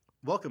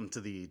Welcome to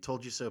the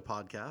Told You So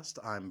podcast.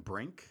 I'm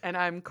Brink, And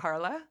I'm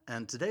Carla.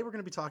 and today we're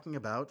going to be talking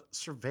about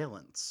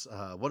surveillance.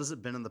 What has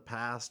it been in the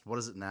past? What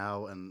is it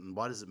now? And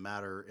why does it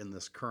matter in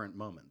this current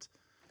moment?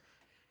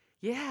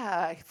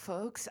 Yeah,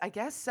 folks, I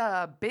guess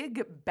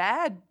Big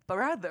Bad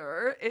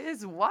Brother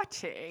is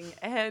watching.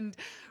 And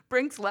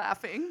Brink's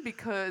laughing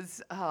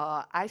because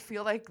I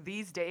feel like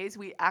these days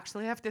we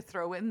actually have to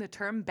throw in the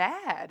term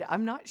bad.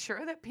 I'm not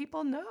sure that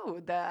people know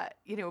that,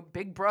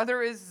 Big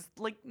Brother is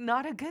like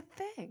not a good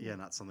thing. Yeah,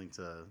 not something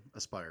to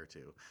aspire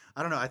to.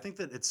 I don't know. I think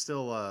that it's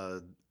still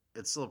a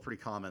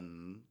pretty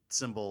common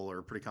symbol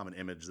or pretty common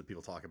image that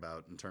people talk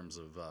about in terms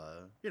of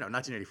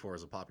 1984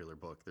 is a popular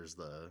book. There's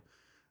the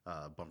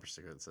bumper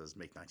sticker that says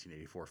 "Make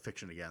 1984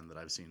 Fiction Again" that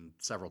I've seen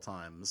several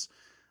times.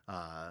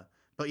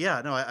 But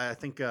yeah, no, I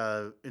think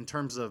in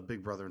terms of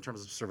Big Brother, in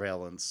terms of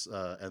surveillance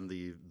and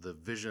the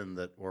vision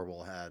that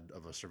Orwell had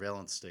of a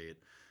surveillance state,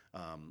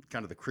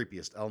 kind of the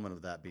creepiest element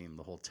of that being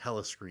the whole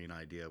telescreen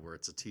idea, where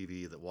it's a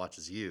TV that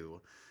watches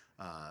you.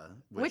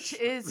 Which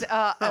is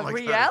oh a my God,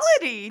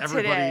 reality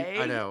everybody, today.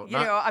 I know.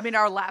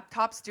 Our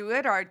laptops do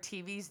it, our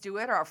TVs do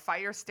it, our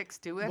Fire Sticks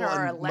do it, Well,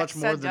 our and much Alexa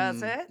more does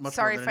than- it. much more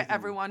Sorry than for anything.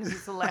 everyone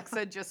whose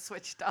Alexa just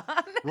switched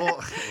on. Well,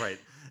 right.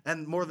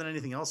 And more than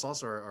anything else,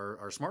 also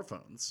our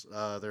smartphones.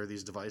 There are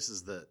these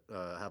devices that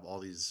have all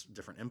these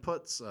different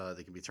inputs.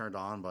 They can be turned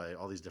on by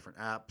all these different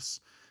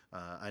apps.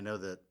 I know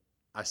that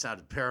I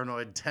sounded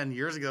paranoid 10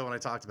 years ago when I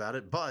talked about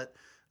it, but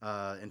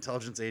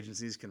intelligence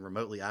agencies can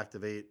remotely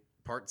activate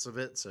parts of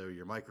it. So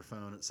your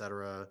microphone,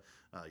 etc.,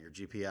 your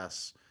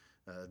GPS.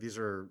 These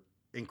are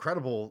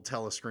incredible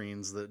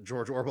telescreens that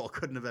George Orwell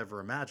couldn't have ever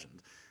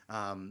imagined.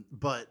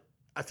 But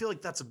I feel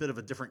like that's a bit of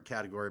a different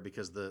category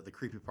because the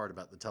creepy part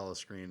about the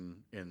telescreen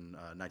in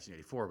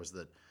 1984 was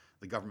that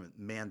the government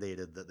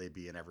mandated that they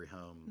be in every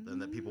home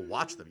and that people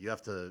watch them. You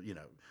have to,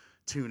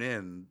 tune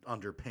in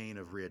under pain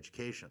of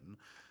re-education.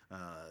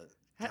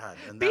 God,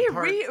 and Be that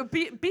part,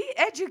 be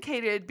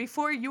educated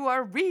before you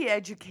are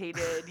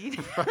re-educated.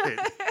 right,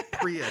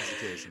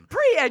 pre-education.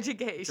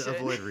 Pre-education. To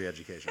avoid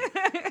re-education.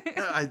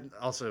 I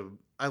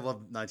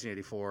love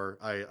 1984.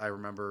 I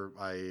remember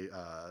I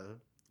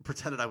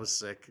pretended I was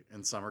sick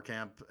in summer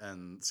camp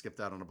and skipped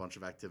out on a bunch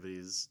of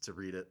activities to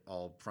read it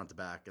all front to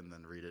back and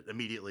then read it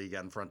immediately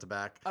again front to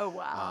back. Oh,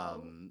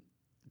 wow.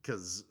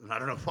 Because I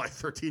don't know why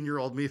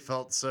 13-year-old me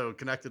felt so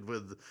connected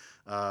with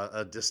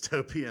a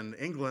dystopian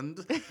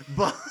England,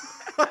 but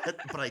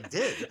I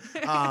did.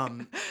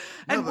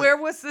 And where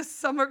was this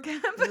summer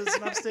camp? It was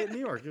in upstate New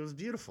York. It was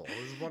beautiful.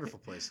 It was a wonderful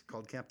place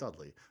called Camp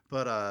Dudley.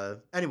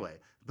 But anyway,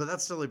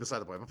 that's totally beside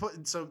the point.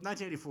 So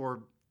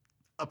 1984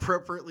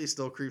 appropriately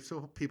still creeps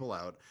people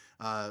out.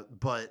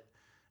 But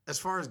as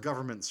far as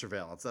government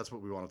surveillance, that's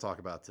what we want to talk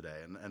about today.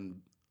 And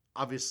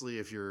obviously,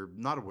 if you're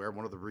not aware,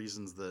 one of the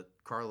reasons that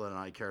Carla and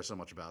I care so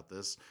much about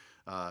this,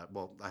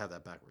 well, I have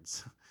that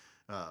backwards.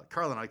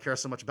 Carla and I care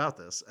so much about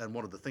this, and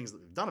one of the things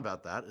that we've done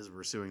about that is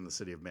we're suing the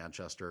city of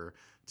Manchester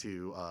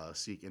to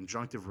seek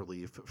injunctive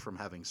relief from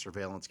having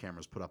surveillance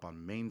cameras put up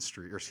on Elm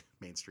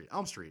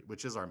Street,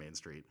 which is our main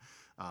street,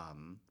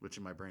 which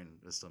in my brain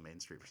is still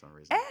Main Street for some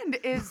reason. And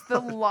is the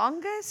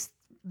longest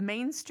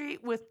main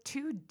street with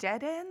two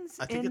dead ends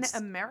I think in it's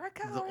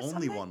America the or only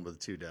something? one with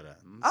two dead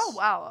ends. Oh,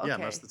 wow. Yeah,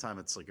 Okay. most of the time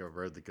it's like a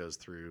road that goes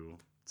through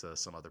to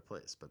some other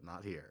place, but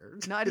not here.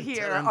 Not Dead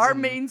here. ends Our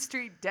in- main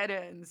street dead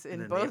ends in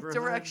in a both neighborhood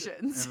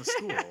directions. and a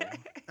school.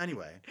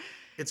 Anyway,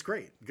 it's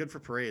great. Good for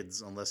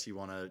parades unless you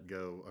want to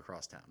go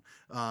across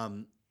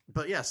town.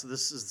 But yeah, so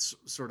this is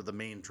sort of the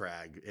main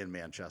drag in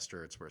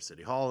Manchester. It's where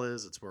City Hall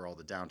is. It's where all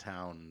the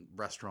downtown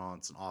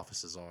restaurants and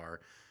offices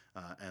are.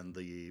 And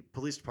the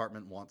police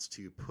department wants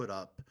to put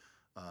up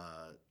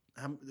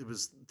it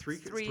was three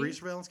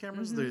surveillance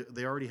cameras. Mm-hmm.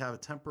 They already have a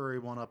temporary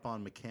one up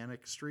on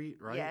Mechanic Street,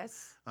 right?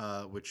 Yes.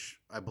 Which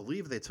I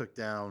believe they took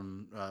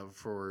down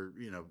for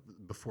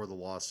before the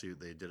lawsuit.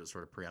 They did it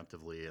sort of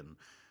preemptively, and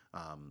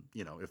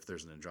if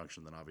there's an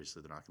injunction, then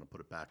obviously they're not going to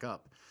put it back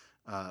up.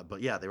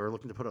 But yeah, they were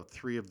looking to put up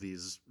 3 of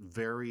these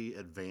very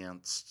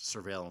advanced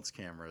surveillance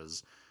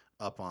cameras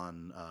up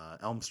on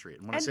Elm Street.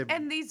 And when I say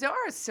And these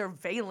are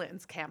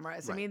surveillance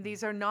cameras. I Right. mean,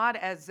 these are not,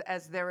 as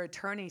their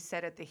attorney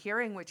said at the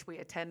hearing, which we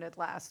attended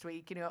last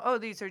week,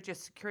 these are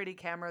just security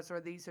cameras or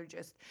these are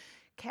just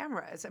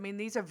cameras. I mean,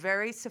 these are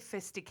very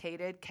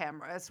sophisticated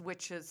cameras,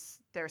 which is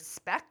their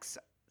specs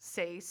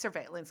say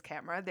surveillance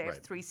camera. They have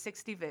Right.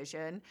 360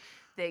 vision.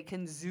 They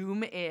can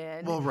zoom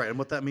in. Well, right, and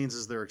what that means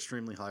is they're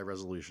extremely high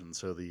resolution.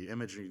 So the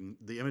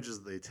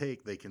images that they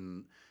take, they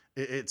can.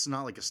 It's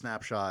not like a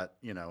snapshot,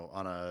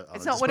 on a.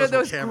 It's a not one of disposable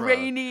those camera.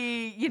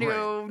 grainy, Right.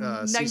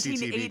 1980s.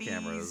 CCTV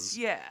cameras.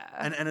 Yeah.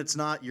 And it's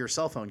not your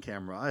cell phone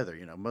camera either.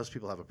 Most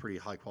people have a pretty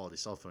high quality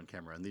cell phone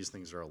camera, and these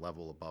things are a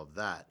level above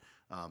that.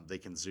 They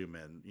can zoom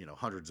in,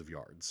 hundreds of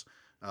yards.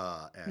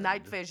 And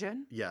Night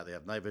vision. Yeah, they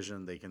have night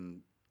vision. They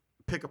can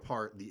pick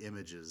apart the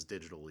images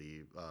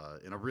digitally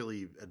in a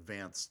really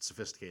advanced,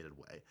 sophisticated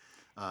way.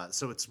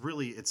 So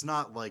it's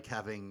not like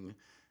having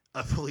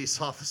a police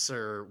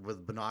officer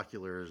with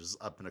binoculars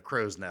up in a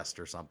crow's nest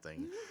or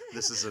something.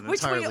 This is an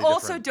Which we entirely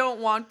also different. don't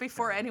want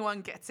before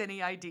anyone gets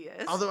any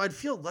ideas. Although I'd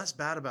feel less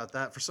bad about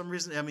that for some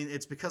reason. I mean,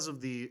 it's because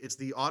of it's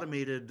the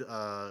automated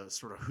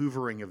sort of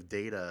hoovering of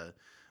data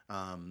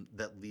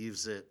that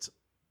leaves it.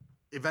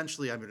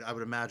 Eventually, I mean, I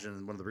would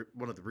imagine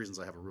one of the reasons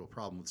I have a real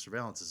problem with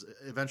surveillance is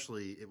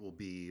eventually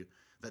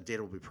that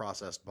data will be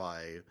processed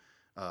by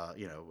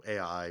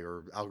AI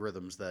or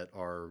algorithms that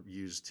are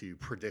used to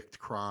predict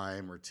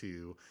crime or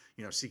to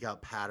seek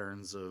out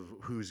patterns of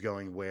who's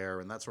going where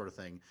and that sort of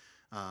thing.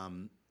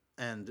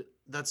 And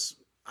that's,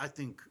 I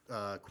think,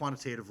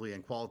 quantitatively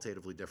and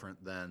qualitatively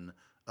different than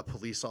a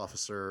police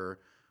officer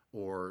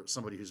or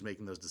somebody who's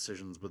making those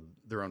decisions with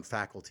their own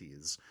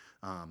faculties,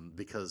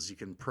 because you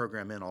can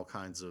program in all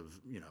kinds of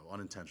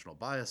unintentional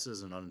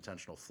biases and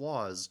unintentional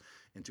flaws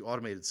into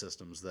automated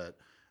systems that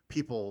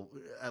people,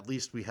 at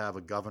least we have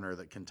a governor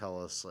that can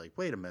tell us, like,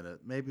 wait a minute,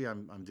 maybe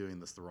I'm doing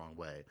this the wrong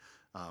way,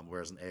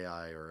 whereas an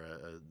AI or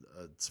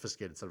a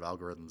sophisticated set of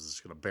algorithms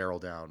is going to barrel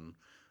down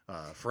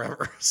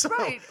forever. So,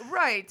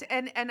 Right.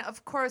 And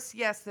of course,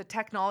 yes, the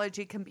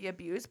technology can be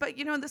abused, but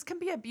this can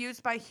be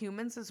abused by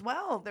humans as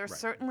well. There's right.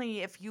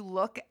 certainly, if you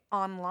look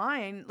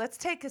online, let's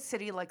take a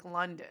city like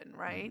London,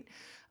 right?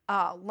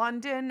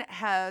 London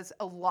has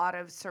a lot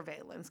of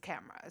surveillance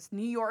cameras.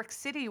 New York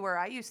City, where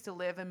I used to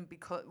live, and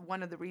because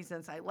one of the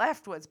reasons I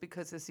left was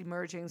because this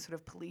emerging sort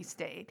of police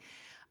state.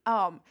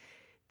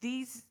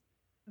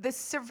 This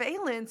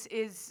surveillance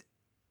is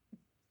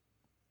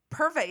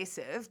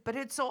pervasive, but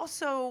it's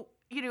also,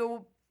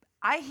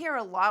 I hear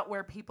a lot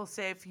where people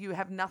say if you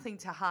have nothing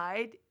to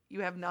hide,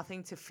 you have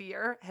nothing to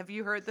fear. Have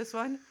you heard this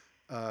one?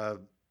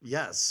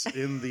 Yes,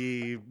 in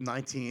the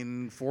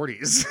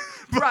 1940s.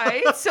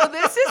 Right. So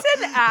this is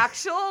an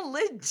actual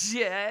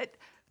legit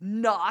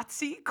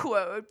Nazi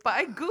quote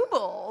by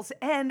Goebbels.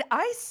 And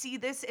I see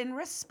this in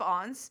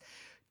response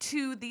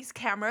to these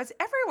cameras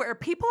everywhere.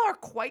 People are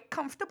quite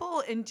comfortable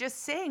in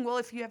just saying, well,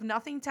 if you have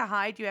nothing to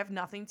hide, you have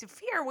nothing to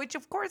fear, which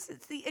of course is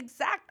the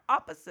exact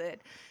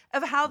opposite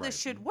of how this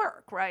should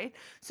work, right?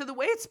 So the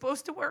way it's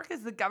supposed to work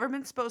is the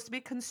government's supposed to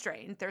be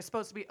constrained. They're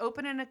supposed to be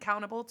open and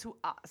accountable to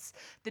us.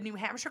 The New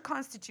Hampshire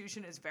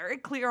Constitution is very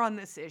clear on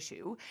this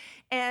issue.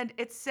 And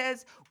it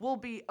says we'll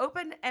be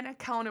open and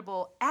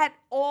accountable at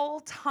all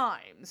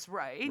times,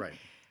 right? Right.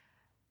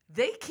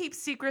 They keep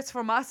secrets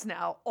from us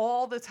now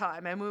all the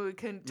time, and we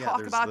can talk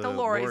there's about the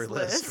Lori's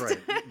list. Right.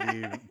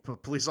 The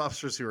police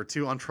officers who are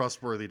too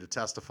untrustworthy to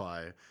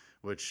testify,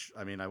 which,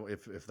 I mean,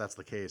 if that's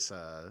the case,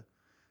 how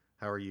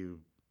are you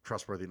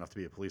trustworthy enough to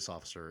be a police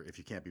officer if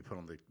you can't be put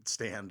on the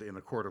stand in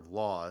a court of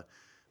law?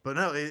 But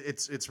no,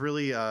 it's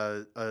really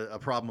a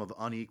problem of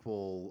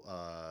unequal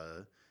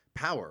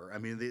power. I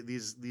mean,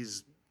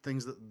 these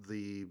things that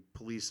the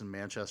police in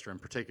Manchester in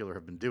particular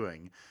have been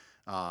doing,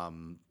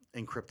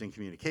 encrypting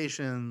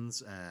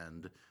communications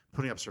and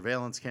putting up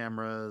surveillance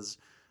cameras,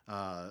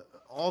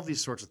 all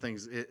these sorts of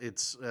things.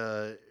 It's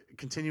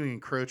continuing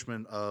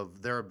encroachment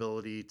of their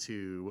ability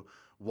to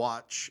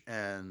watch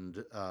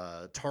and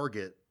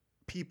target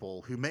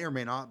people who may or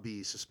may not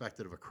be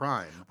suspected of a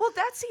crime. Well,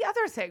 that's the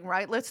other thing,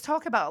 right? Let's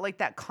talk about like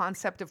that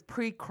concept of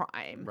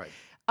pre-crime. Right.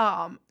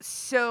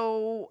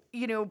 So,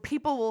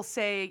 people will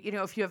say,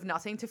 if you have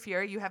nothing to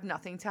fear, you have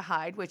nothing to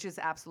hide, which is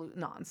absolute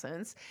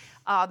nonsense.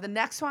 The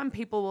next one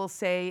people will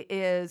say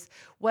is,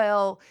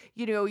 well,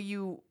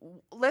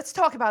 let's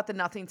talk about the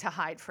nothing to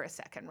hide for a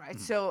second, right?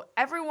 Mm-hmm. So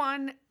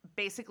everyone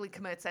basically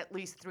commits at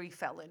least 3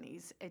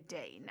 felonies a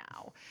day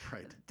now.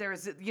 Right.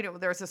 There's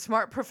a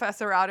smart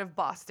professor out of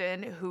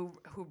Boston who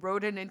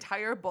wrote an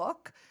entire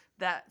book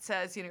that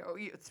says,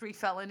 3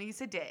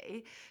 felonies a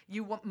day.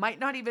 You might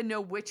not even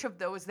know which of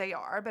those they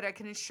are, but I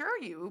can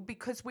assure you,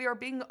 because we are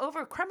being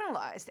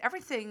over-criminalized,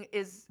 everything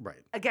is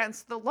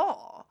against the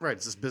law. Right.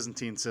 It's this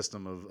Byzantine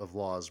system of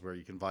laws where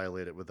you can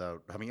violate it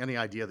without having any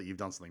idea that you've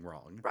done something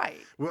wrong.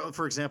 Right. Well,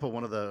 for example,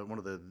 one of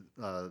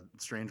the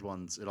strange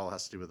ones, it all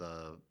has to do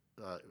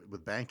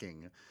with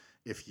banking.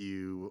 If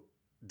you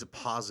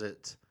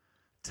deposit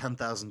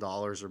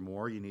 $10,000 or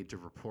more, you need to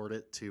report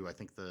it to, I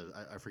think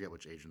I forget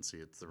which agency.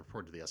 It's the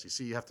report to the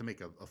SEC. You have to make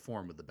a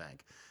form with the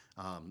bank.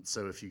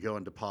 So if you go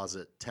and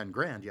deposit 10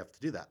 grand, you have to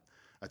do that.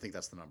 I think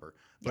that's the number.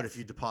 But if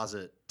you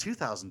deposit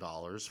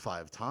 $2,000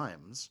 5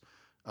 times,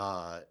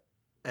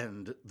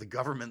 and the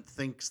government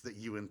thinks that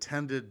you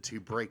intended to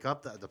break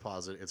up that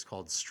deposit, it's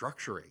called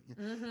structuring.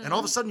 Mm-hmm. And all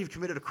of a sudden you've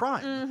committed a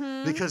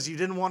crime because you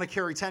didn't want to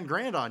carry 10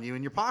 grand on you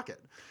in your pocket.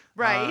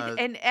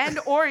 Right.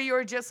 Or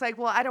you're just like,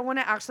 well, I don't want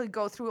to actually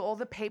go through all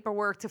the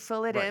paperwork to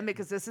fill it in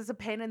because this is a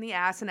pain in the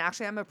ass. And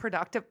actually, I'm a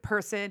productive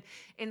person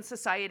in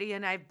society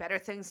and I have better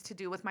things to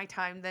do with my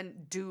time than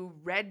do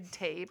red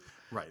tape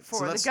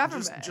for the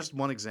government. Just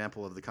one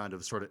example of the kind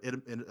of sort of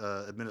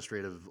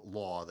administrative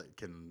law that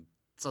can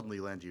suddenly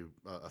land you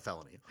a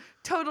felony.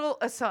 Total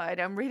aside,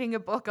 I'm reading a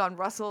book on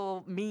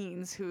Russell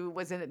Means, who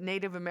was a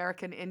Native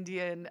American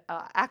Indian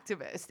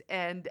activist,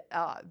 and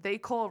they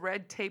call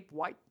red tape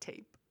white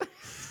tape.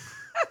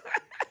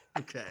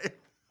 Okay.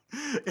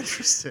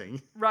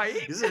 Interesting. Right?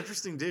 He's an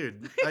interesting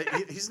dude.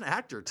 He's an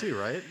actor too,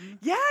 right?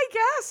 Yeah, I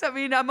guess. I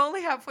mean, I'm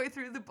only halfway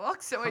through the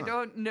book, so I Huh.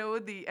 don't know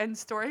the end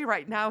story.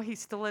 Right now, he's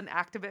still an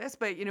activist,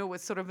 but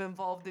was sort of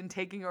involved in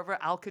taking over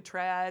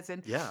Alcatraz,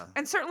 Yeah.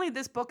 and certainly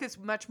this book is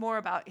much more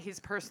about his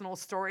personal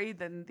story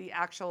than the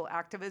actual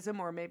activism,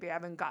 or maybe I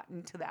haven't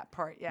gotten to that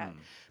part yet. Hmm.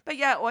 But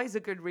yeah, always a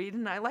good read,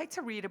 and I like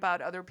to read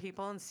about other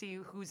people and see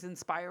who's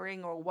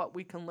inspiring or what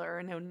we can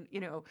learn, and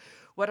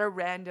what are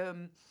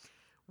random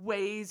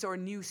ways or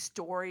new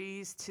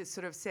stories to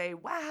sort of say,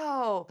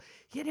 wow,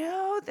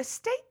 the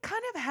state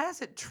kind of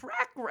has a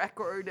track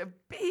record of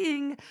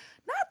being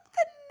not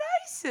the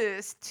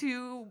nicest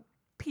to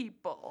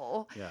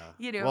people. Yeah.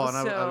 You know, Well, and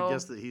I would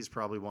guess so that he's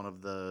probably one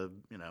of the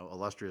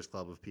illustrious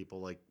club of people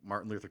like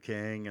Martin Luther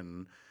King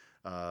and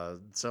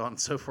so on and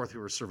so forth who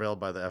were surveilled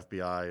by the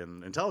FBI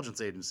and intelligence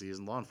agencies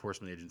and law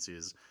enforcement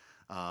agencies.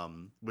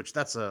 Which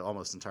that's a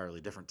almost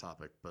entirely different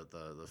topic, but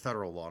the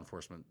federal law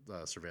enforcement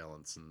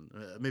surveillance, and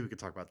maybe we could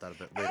talk about that a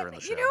bit later in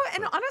the show.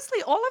 and but-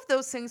 honestly, all of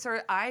those things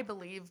are, I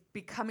believe,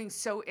 becoming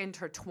so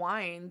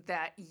intertwined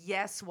that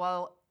yes,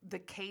 while the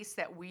case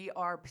that we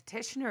are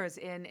petitioners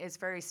in is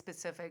very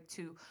specific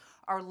to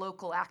our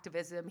local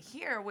activism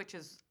here, which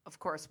is, of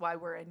course, why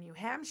we're in New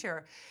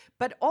Hampshire.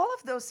 But all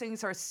of those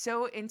things are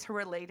so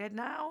interrelated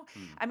now.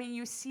 I mean,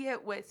 you see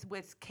it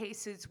with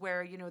cases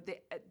where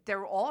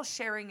they're all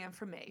sharing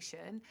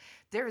information.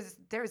 There's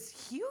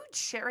huge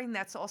sharing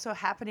that's also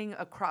happening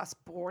across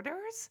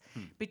borders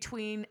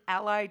between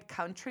allied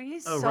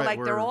countries. Oh, so right,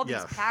 like there are where- all these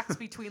yeah. pacts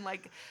between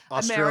like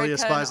Australia America and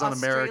spies on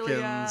Australia.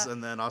 Americans,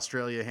 and then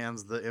Australia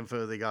hands the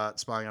info they got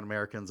spying on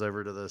Americans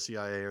over to the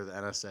CIA or the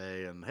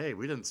NSA, and hey,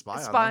 we didn't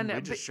spy on them,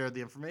 we just shared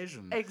the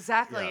information.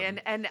 Exactly. Yeah.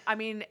 And I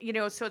mean,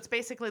 so it's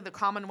basically the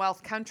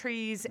Commonwealth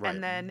countries. Right.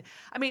 And then,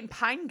 I mean,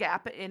 Pine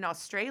Gap in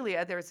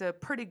Australia, there's a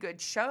pretty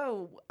good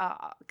show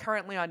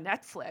currently on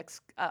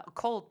Netflix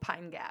called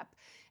Pine Gap.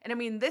 And I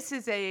mean, this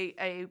is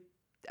a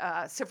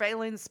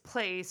surveillance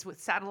place with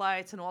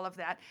satellites and all of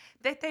that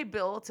they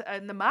built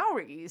in the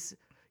Maoris.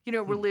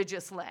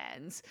 Religious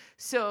lands.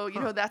 So,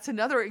 that's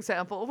another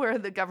example where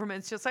the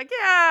government's just like,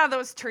 yeah,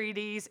 those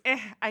treaties.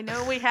 I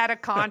know we had a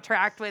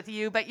contract with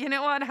you, but you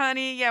know what,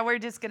 honey? Yeah, we're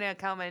just going to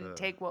come and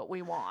take what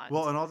we want.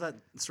 Well, and all that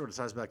sort of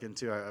ties back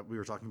into we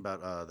were talking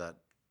about that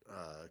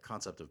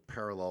concept of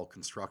parallel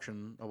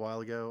construction a while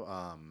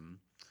ago.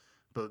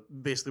 But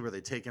basically, where they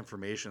take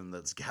information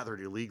that's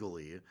gathered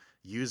illegally,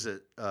 use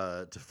it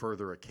to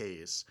further a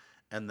case,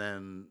 and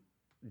then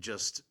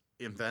just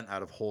invent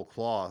out of whole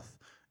cloth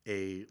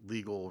a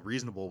legal,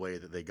 reasonable way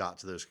that they got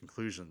to those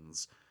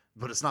conclusions.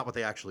 But it's not what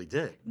they actually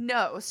did.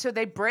 No, so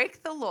they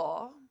break the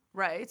law,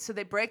 right? So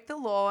they break the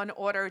law in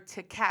order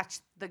to catch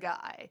the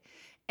guy.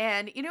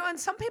 And, and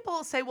some people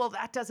will say, well,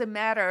 that doesn't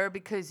matter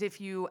because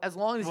as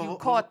long as you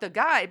caught the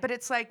guy. But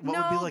it's like, what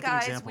would be no, like an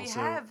guys, example? we So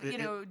have,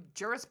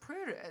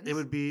 jurisprudence. It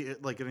would be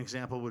like an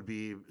example would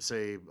be,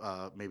 say,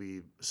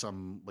 maybe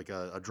some like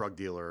a drug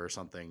dealer or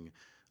something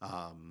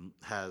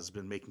has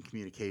been making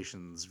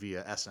communications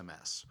via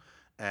SMS.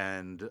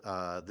 And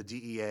the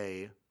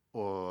DEA,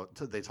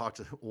 they talk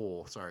to.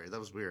 Oh, sorry, that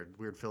was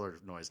weird filler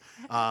noise.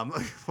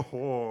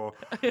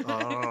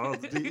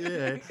 The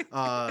DEA.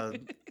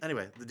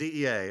 Anyway, the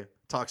DEA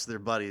talks to their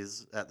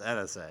buddies at the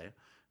NSA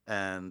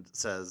and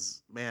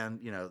says, "Man,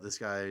 this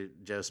guy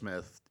Joe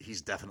Smith,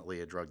 he's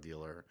definitely a drug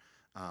dealer.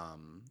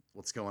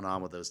 What's going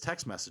on with those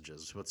text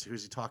messages?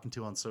 Who's he talking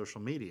to on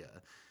social media?"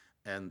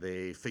 And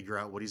they figure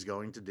out what he's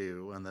going to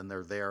do, and then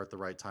they're there at the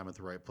right time at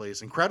the right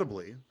place,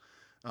 incredibly.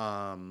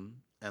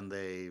 And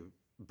they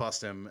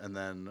bust him, and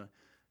then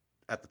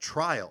at the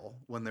trial,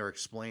 when they're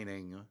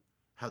explaining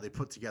how they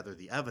put together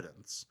the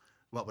evidence,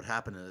 what would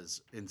happen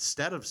is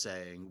instead of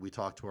saying, we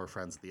talked to our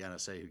friends at the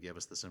NSA who gave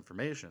us this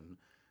information,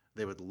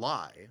 they would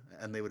lie,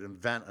 and they would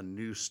invent a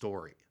new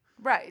story.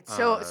 Right.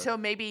 So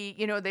maybe,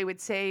 they would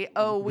say,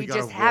 oh, we got a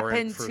just warrant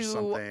happened for to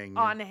something.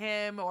 on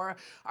him, or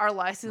our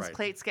license Right.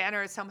 plate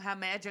scanner somehow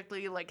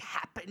magically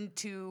happened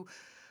to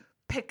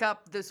pick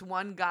up this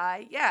one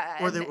guy.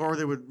 Yeah. Or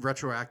they would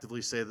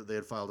retroactively say that they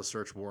had filed a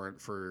search warrant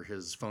for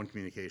his phone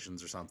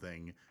communications or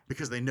something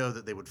because they know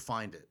that they would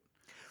find it.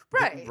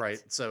 Right.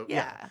 Right. So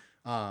Yeah.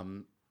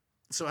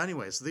 So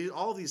anyway, so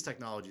all these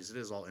technologies, it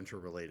is all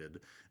interrelated,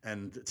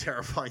 and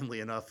terrifyingly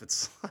enough,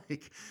 it's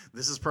like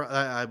this is.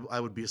 I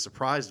would be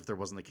surprised if there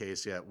wasn't a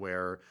case yet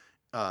where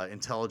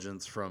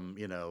intelligence from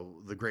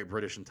the great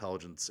British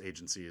intelligence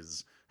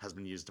agencies has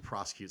been used to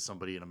prosecute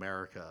somebody in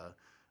America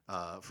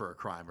for a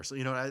crime or so.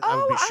 I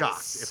would be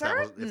shocked if that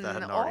hadn't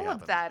already all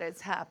happened. of that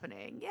is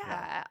happening.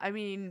 Yeah. I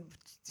mean,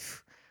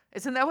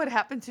 isn't that what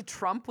happened to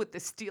Trump with the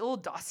Steele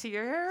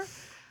dossier?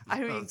 I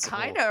mean, That's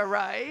kind of,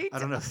 right? I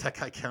don't know if that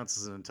guy counts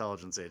as an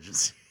intelligence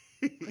agency.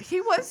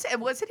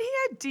 Wasn't he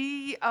a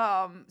D,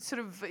 sort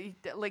of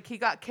like he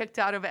got kicked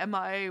out of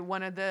MI,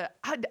 one of the,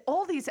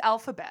 all these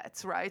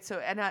alphabets, right? So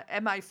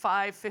MI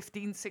 5,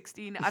 15,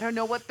 16, I don't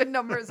know what the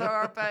numbers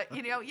are, but,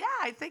 yeah,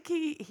 I think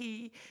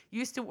he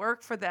used to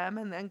work for them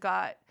and then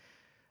got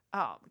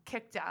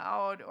kicked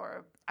out,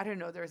 or I don't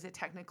know, there's a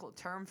technical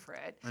term for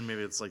it. And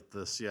maybe it's like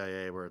the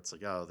CIA, where it's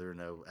like, oh, there are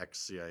no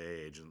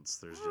ex-CIA agents.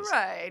 There's just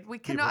Right. We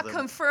cannot that-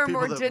 confirm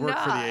people or that deny. work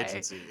for the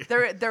agency.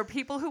 There are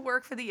people who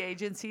work for the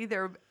agency.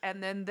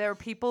 And then there are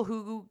people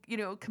who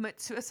commit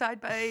suicide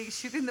by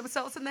shooting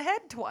themselves in the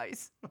head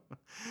twice.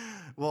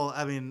 Well,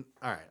 I mean,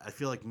 all right. I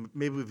feel like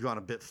maybe we've gone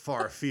a bit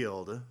far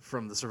afield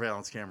from the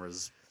surveillance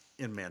cameras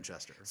in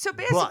Manchester. So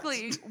But-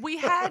 basically, we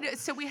had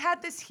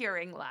this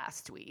hearing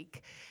last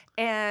week,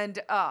 and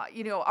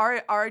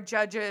our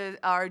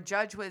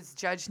judge was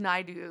Judge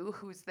Naidu,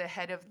 who's the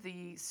head of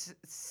the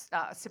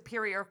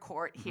Superior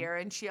Court here,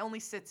 and she only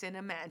sits in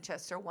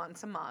Manchester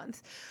once a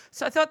month.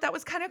 So I thought that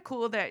was kind of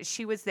cool that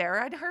she was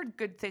there. I'd heard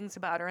good things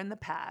about her in the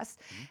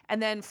past.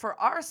 And then for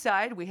our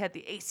side, we had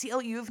the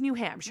ACLU of New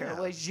Hampshire, Yeah.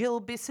 with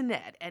Gilles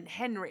Bissonnette and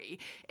Henry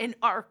in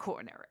our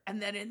corner,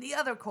 and then in the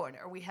other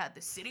corner we had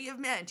the city of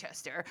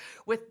Manchester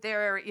with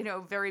their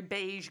very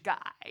beige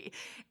guy.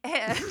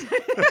 And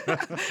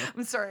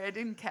I'm sorry, I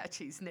didn't catch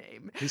his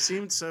name. He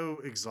seemed so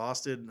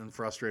exhausted and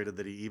frustrated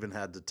that he even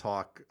had to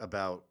talk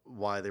about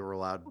why they were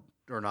allowed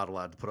or not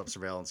allowed to put up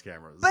surveillance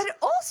cameras. But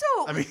also,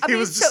 I mean, he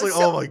was just so- like,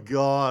 so "Oh my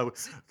god,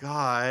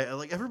 guy!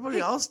 Like everybody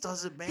he- else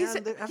does it, man. he's-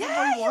 Everybody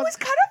yeah, he wants. was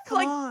kind of Come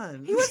like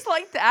on. he was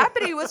like that,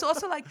 but he was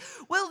also like,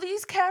 well,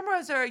 these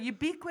cameras are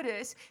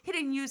ubiquitous. He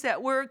didn't use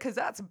that word because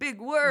that's a big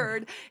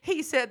word.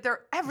 He said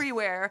they're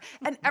everywhere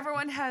and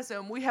everyone has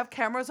them. We have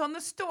cameras on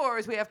the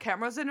stores. We have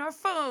cameras in our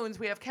phones.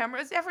 We have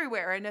cameras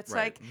everywhere. And it's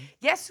Right. like,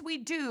 yes, we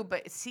do,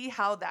 but see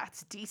how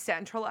that's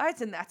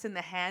decentralized and that's in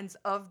the hands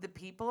of the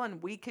people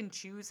and we can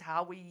choose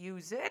how we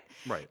use it.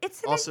 Right.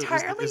 It's an Also,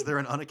 entirely is there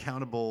an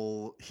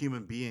unaccountable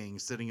human being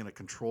sitting in a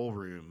control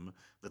room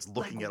that's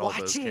looking like at all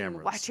those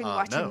cameras? watching.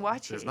 No,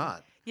 there's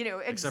not.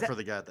 Except for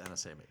the guy at the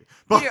NSA, maybe.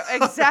 But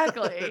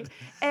Exactly.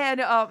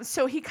 And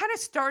so he kind of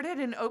started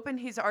and opened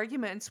his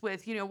arguments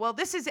with, well,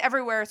 this is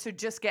everywhere, so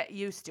just get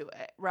used to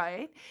it,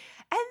 right?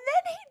 And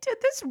then he did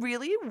this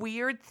really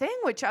weird thing,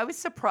 which I was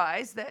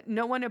surprised that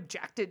no one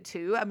objected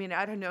to. I mean,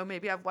 I don't know,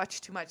 maybe I've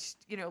watched too much,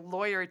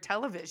 lawyer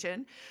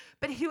television.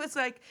 But he was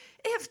like,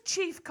 if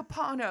Chief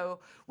Capano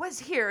was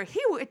here,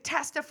 he would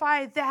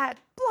testify that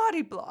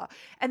blah, blah.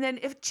 And then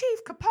if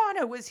Chief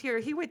Capano was here,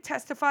 he would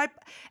testify.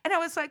 And I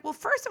was like, well,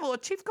 first of all,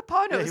 Chief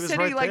Capano Yeah, he is was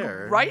sitting right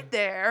there. right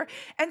there.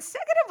 And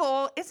second of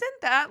all,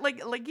 isn't that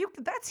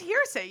that's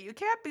hearsay. You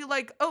can't be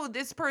like, oh,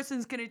 this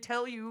person's going to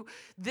tell you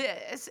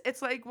this.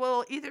 It's like,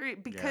 well, either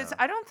because Yeah.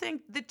 I don't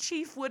think the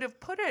chief would have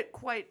put it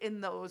quite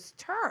in those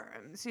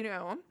terms,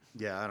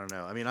 yeah, I don't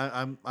know. I mean,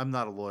 I'm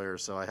not a lawyer,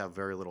 so I have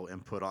very little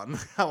input on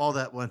how all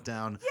that went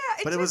down.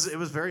 Yeah, But it was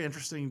very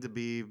interesting to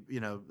be.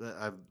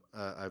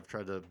 I've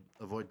tried to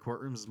avoid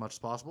courtrooms as much as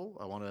possible.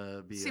 I want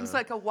to be Seems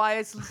like a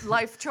wise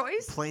life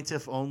choice.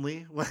 plaintiff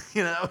only,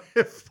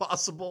 if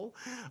possible.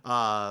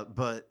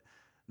 But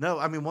no,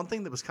 I mean, one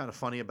thing that was kind of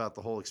funny about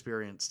the whole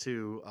experience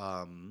too.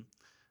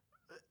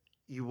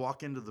 You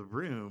walk into the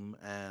room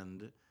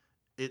and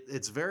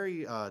it's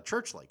very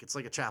church-like. It's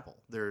like a chapel.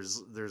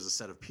 There's a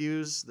set of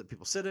pews that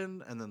people sit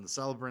in, and then the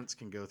celebrants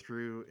can go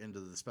through into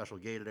the special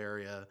gated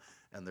area,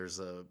 and there's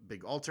a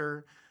big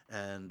altar.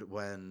 And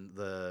when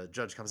the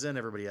judge comes in,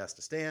 everybody has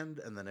to stand,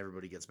 and then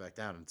everybody gets back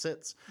down and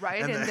sits.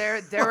 Right, and then-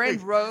 they're in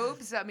like-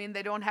 robes. I mean,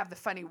 they don't have the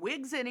funny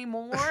wigs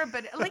anymore,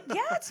 but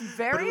it's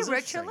very was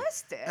interesting.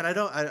 ritualistic. And I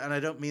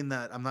don't mean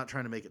that. I'm not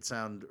trying to make it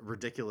sound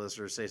ridiculous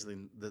or say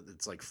something that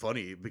it's like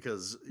funny,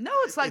 because No,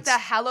 it's like the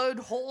hallowed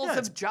halls yeah,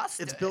 of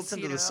justice. it's built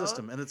into you the know?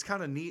 system, and it's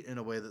kind of neat in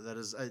a way that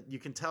is. You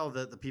can tell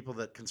that the people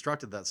that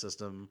constructed that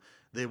system,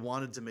 they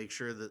wanted to make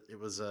sure that it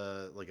was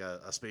a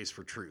space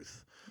for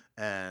truth,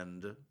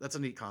 and that's a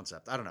neat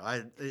concept. I don't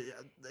know.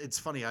 It's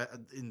funny.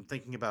 In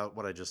thinking about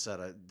what I just said,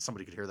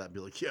 somebody could hear that and be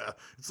like, "Yeah,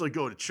 it's like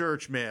going to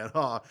church, man."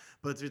 Huh?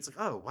 But it's like,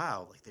 oh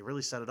wow, like they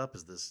really set it up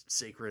as this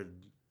sacred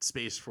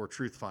space for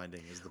truth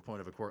finding is the point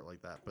of a court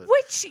like that. But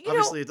Which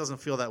obviously, it doesn't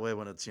feel that way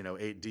when it's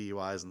 8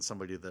 DUIs and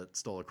somebody that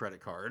stole a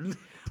credit card. right,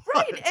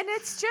 But- and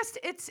it's just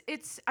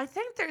it's. I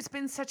think there's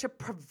been such a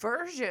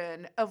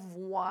perversion of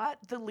what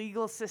the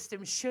legal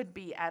system should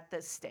be at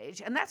this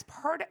stage, and that's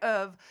part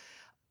of.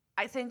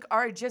 I think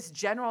our just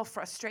general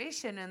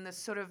frustration and this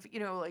sort of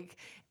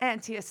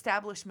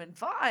anti-establishment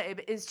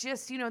vibe is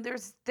just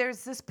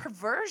there's this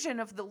perversion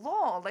of the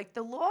law. Like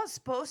the law is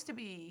supposed to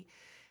be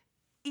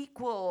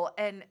equal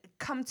and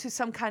come to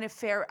some kind of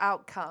fair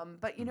outcome,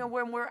 but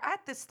when we're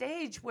at the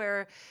stage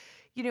where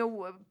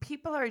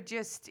people are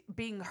just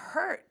being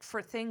hurt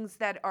for things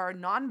that are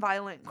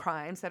nonviolent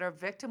crimes, that are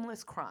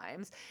victimless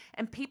crimes,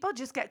 and people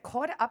just get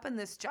caught up in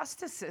this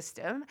justice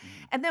system.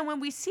 And then when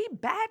we see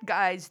bad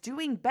guys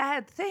doing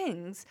bad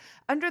things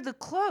under the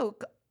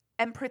cloak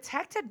and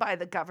protected by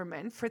the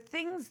government for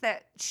things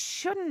that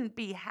shouldn't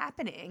be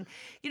happening,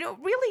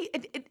 really,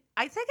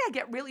 I think I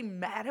get really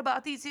mad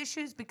about these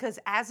issues because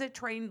as a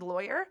trained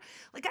lawyer,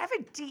 I have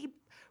a deep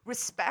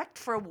respect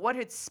for what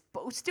it's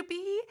supposed to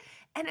be,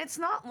 and it's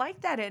not like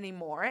that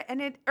anymore,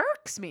 and it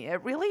irks me.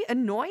 It really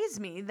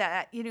annoys me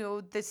that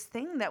this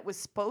thing that was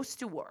supposed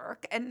to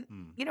work, and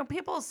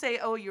people say,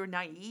 oh, you're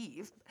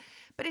naive,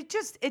 but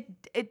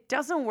it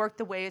doesn't work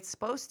the way it's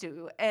supposed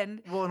to.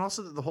 And Well, and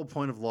also the whole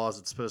point of law is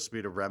it's supposed to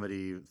be to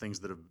remedy things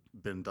that have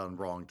been done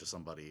wrong to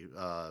somebody.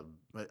 I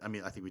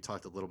mean, I think we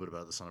talked a little bit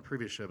about this on a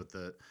previous show,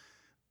 but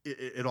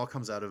it all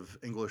comes out of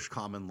English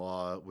common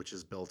law, which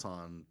is built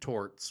on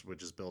torts,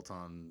 which is built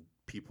on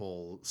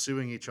people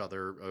suing each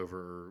other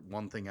over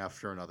one thing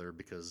after another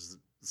because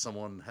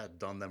someone had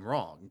done them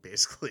wrong.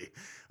 Basically,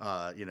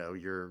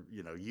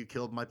 you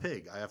killed my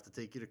pig. I have to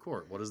take you to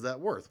court. What is that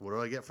worth? What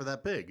do I get for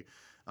that pig?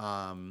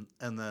 And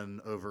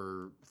then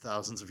over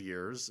thousands of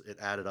years, it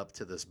added up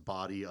to this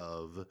body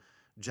of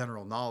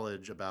general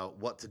knowledge about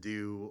what to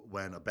do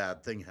when a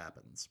bad thing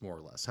happens, more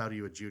or less. How do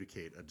you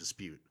adjudicate a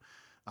dispute?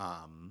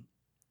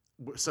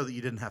 So that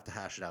you didn't have to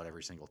hash it out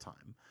every single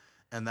time.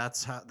 And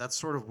that's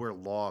sort of where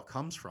law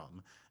comes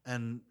from.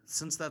 And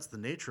since that's the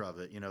nature of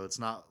it, it's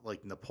not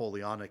like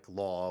Napoleonic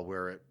law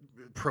where it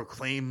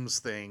proclaims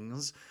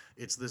things.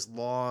 It's this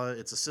law,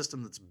 it's a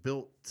system that's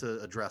built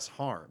to address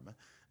harm.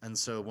 And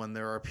so when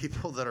there are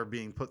people that are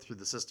being put through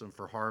the system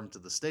for harm to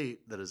the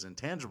state that is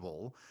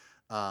intangible,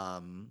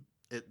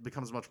 it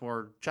becomes much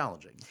more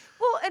challenging.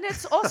 well, and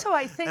it's also,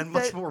 I think, and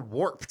much more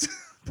warped.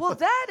 well,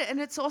 and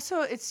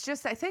it's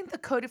just, I think the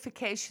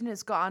codification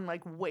has gone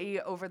like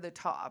way over the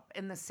top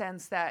in the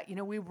sense that,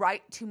 we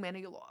write too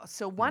many laws.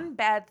 So one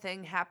bad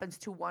thing happens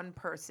to one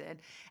person,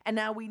 and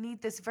now we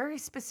need this very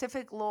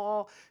specific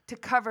law to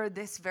cover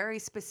this very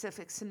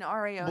specific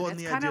scenario. Well, and and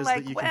it's the kind of idea is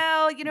like, that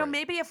you can- right.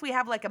 maybe if we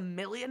have like 1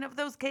 million of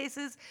those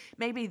cases,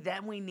 maybe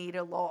then we need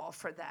a law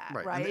for that,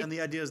 right? And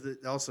the idea is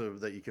that also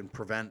that you can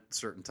prevent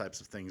certain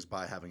types of things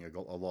by having a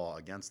law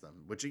against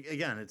them, which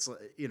again, it's,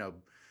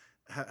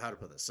 how to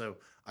put this. So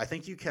I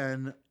think you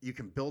can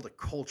build a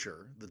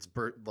culture that's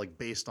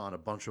based on a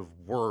bunch of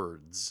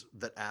words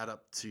that add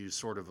up to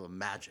sort of a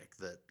magic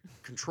that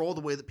control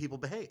the way that people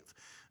behave.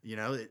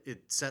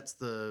 It sets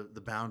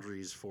the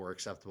boundaries for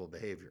acceptable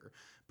behavior.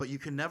 But you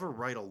can never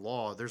write a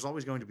law. There's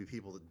always going to be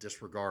people that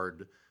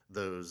disregard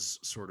those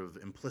sort of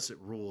implicit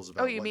rules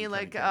about. Oh, you mean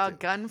like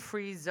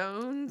gun-free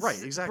zones?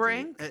 Right, exactly.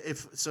 Brink?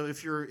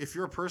 If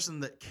you're a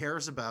person that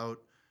cares about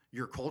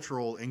your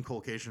cultural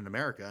inculcation in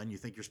America and you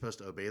think you're supposed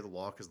to obey the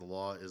law because the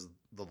law is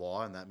the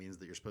law and that means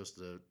that you're supposed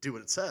to do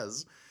what it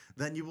says,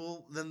 then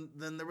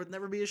then there would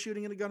never be a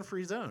shooting in a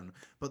gun-free zone.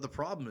 But the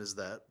problem is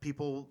that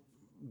people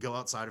go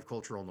outside of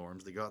cultural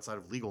norms, they go outside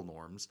of legal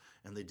norms,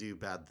 and they do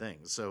bad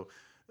things. So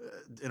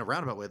in a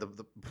roundabout way, the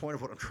point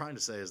of what I'm trying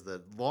to say is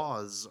that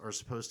laws are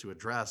supposed to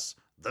address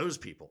those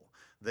people.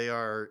 There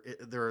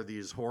are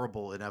these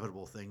horrible,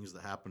 inevitable things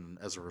that happen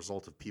as a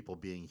result of people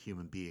being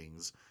human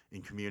beings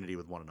in community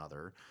with one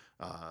another,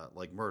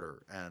 like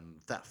murder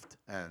and theft,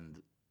 and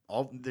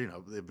all.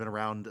 They've been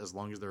around as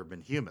long as there have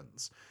been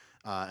humans,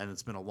 and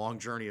it's been a long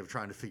journey of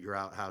trying to figure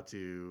out how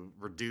to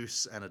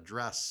reduce and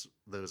address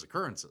those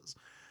occurrences.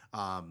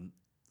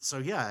 So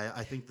yeah,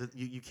 I think that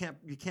you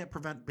can't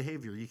prevent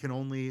behavior. You can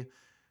only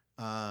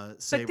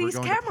say we're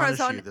going to punish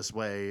you this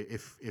way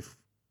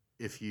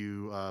if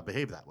you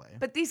behave that way.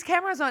 But these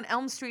cameras on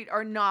Elm Street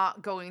are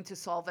not going to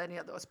solve any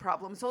of those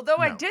problems. Although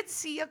I did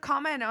see a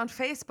comment on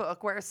Facebook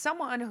where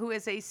someone who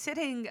is a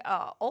sitting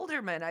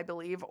alderman, I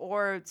believe,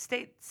 or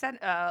state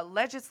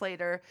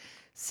legislator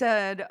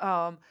said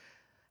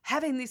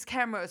having these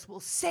cameras will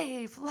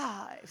save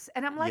lives.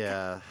 And I'm like,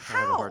 yeah, how?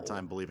 I have a hard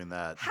time believing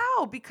that.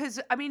 How? Because,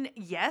 I mean,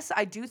 yes,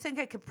 I do think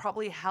it could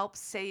probably help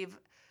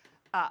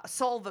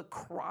solve a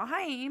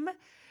crime,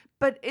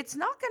 but it's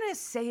not going to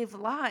save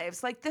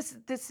lives. Like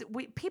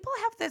people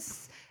have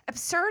this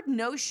absurd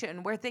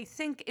notion where they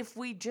think if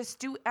we just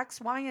do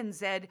X, Y, and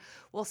Z,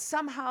 we'll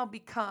somehow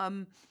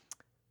become.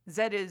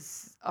 Z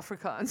is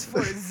Afrikaans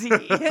for Z,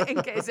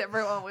 in case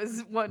everyone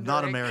was wondering.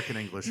 Not American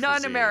English.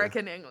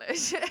 Non-American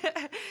English.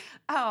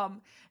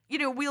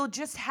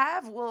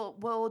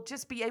 We'll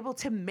just be able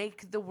to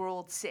make the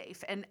world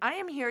safe. And I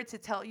am here to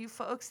tell you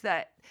folks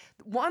that,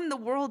 one, the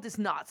world is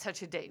not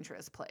such a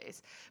dangerous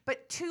place.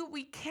 But two,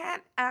 we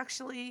can't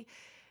actually...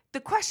 The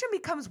question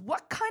becomes,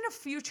 what kind of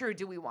future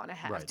do we want to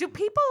have? Right. Do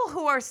people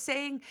who are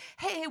saying,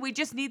 hey, we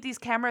just need these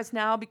cameras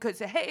now because,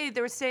 hey,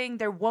 they're saying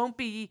there won't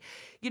be,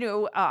 we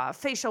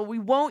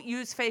won't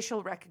use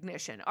facial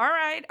recognition. All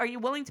right. Are you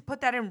willing to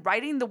put that in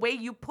writing the way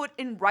you put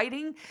in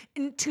writing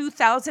in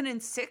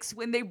 2006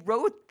 when they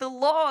wrote the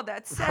law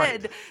that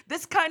said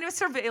this kind of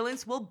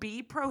surveillance will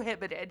be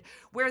prohibited,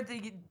 where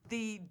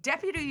the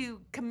deputy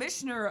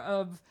commissioner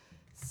of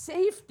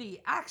safety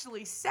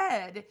actually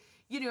said,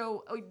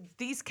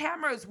 these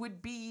cameras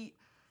would be,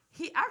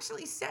 he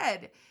actually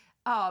said,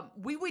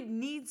 we would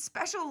need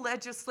special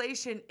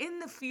legislation in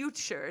the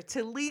future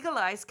to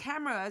legalize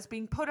cameras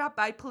being put up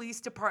by police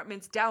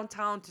departments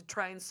downtown to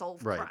try and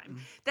solve crime.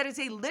 That is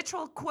a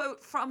literal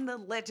quote from the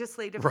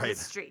legislative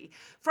history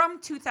from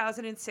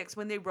 2006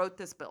 when they wrote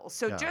this bill.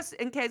 So just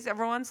in case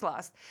everyone's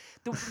lost,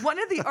 one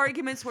of the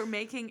arguments we're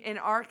making in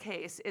our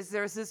case is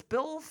there's this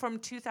bill from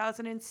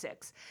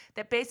 2006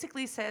 that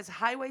basically says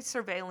highway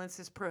surveillance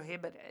is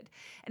prohibited.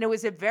 And it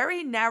was a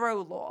very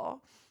narrow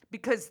law.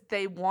 because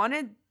they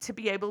wanted to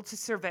be able to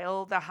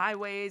surveil the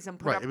highways and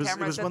put Right. up It was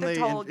cameras at when the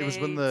toll it was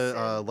when gates.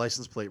 the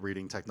license plate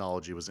reading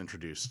technology was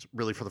introduced,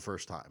 really for the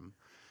first time.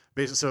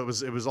 Basically,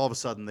 so it was all of a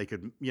sudden they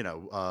could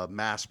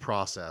mass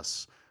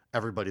process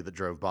everybody that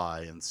drove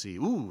by and see,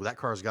 ooh, that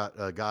car's got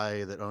a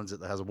guy that owns it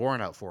that has a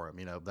warrant out for him,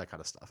 that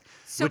kind of stuff.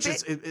 So Which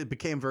it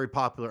became very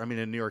popular. I mean,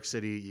 in New York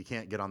City, you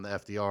can't get on the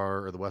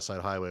FDR or the West Side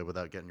Highway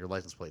without getting your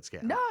license plate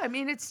scanned. No, I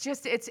mean it's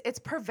just it's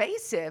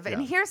pervasive.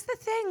 And Yeah. here's the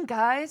thing,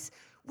 guys.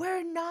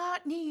 We're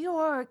not New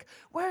York.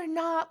 We're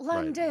not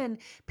London.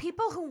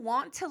 People who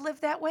want to live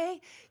that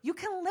way, you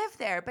can live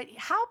there. But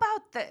how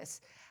about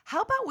this?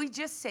 How about we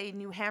just say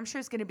New Hampshire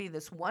is going to be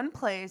this one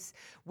place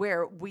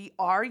where we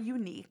are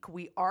unique,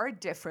 we are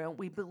different,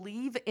 we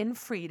believe in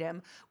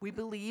freedom, we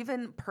believe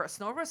in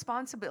personal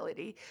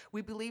responsibility,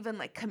 we believe in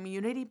like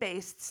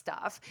community-based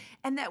stuff,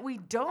 and that we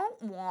don't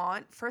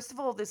want, first of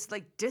all, this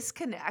like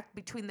disconnect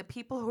between the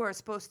people who are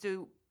supposed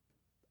to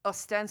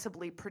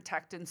ostensibly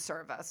protect and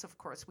serve us. Of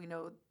course, we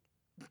know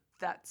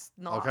that's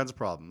not all kinds of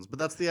problems, but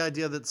that's the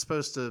idea that's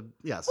supposed to,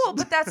 yes. well,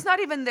 but that's not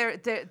even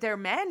their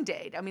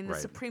mandate. I mean, the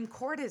Right. Supreme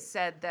Court has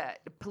said that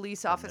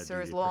police no officers,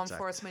 duty to law protect.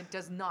 enforcement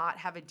does not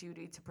have a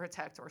duty to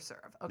protect or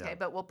serve. Okay, Yeah.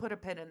 but we'll put a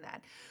pin in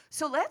that.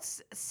 So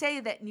let's say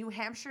that New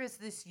Hampshire is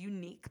this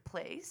unique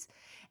place,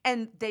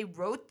 and they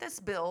wrote this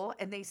bill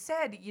and they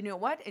said, you know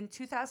what, in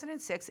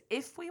 2006,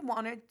 if we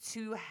wanted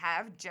to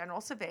have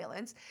general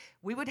surveillance,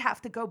 we would have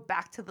to go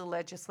back to the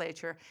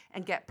legislature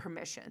and get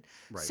permission.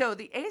 Right. So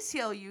the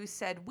ACLU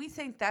said, we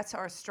think that's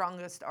our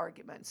strongest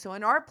argument. So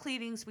in our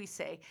pleadings, we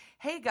say,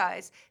 hey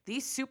guys,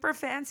 these super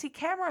fancy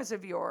cameras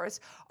of yours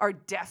are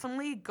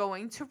definitely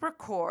going to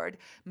record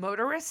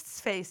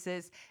motorists'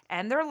 faces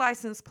and their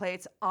license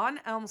plates on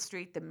Elm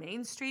Street, the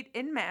main street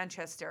in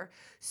Manchester.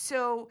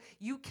 So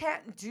you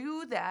can't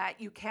do that.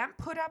 You can't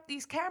put up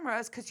these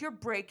cameras because you're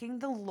breaking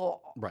the law.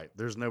 Right.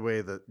 There's no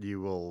way that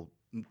you will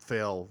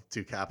fail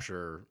to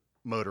capture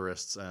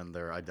motorists and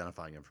their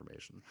identifying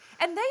information.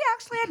 And they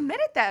actually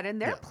admitted that in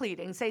their Yeah.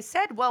 pleadings. They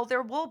said, well,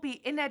 there will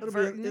be It'll be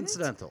inadvertent.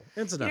 incidental.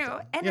 and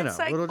it's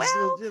like,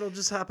 it'll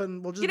just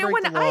happen. We'll just break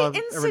when the law I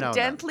every now and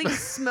then. incidentally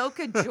smoke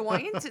a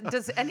joint,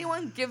 does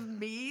anyone give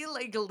me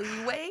like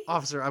leeway?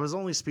 Officer, I was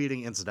only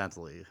speeding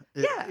incidentally.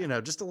 Yeah.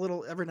 Just a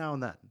little every now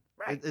and then.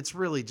 Right. It's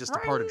really just a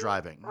part of Ring,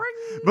 driving.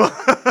 ring.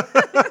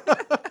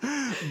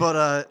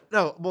 But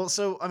no, well,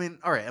 so I mean,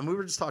 all right, and we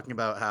were just talking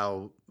about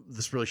how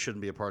this really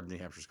shouldn't be a part of New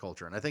Hampshire's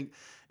culture, and I think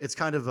it's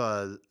kind of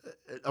a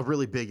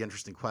really big,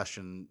 interesting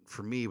question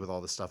for me with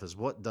all this stuff is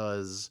what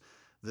does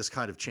this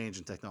kind of change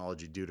in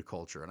technology do to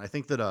culture? And I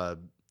think that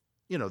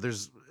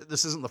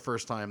this isn't the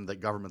first time that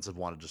governments have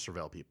wanted to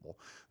surveil people.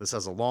 This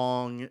has a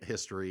long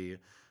history.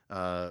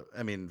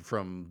 I mean,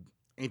 from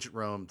ancient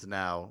Rome to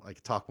now. I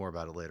could talk more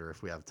about it later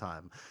if we have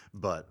time,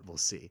 but we'll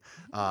see.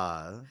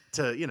 To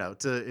in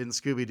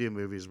Scooby-Doo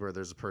movies where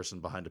there's a person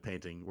behind a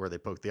painting where they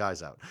poke the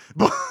eyes out.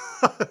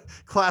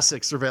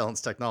 Classic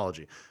surveillance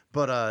technology.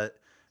 But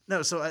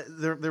no, so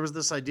there was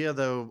this idea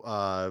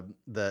though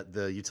that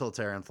the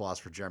utilitarian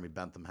philosopher Jeremy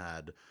Bentham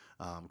had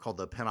called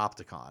the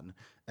panopticon.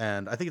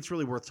 And I think it's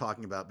really worth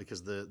talking about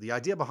because the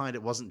idea behind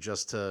it wasn't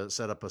just to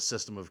set up a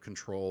system of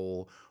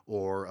control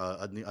or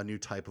a new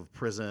type of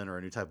prison or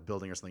a new type of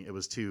building or something. It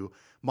was to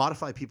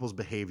modify people's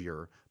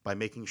behavior by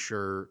making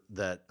sure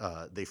that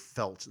they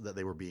felt that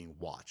they were being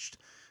watched.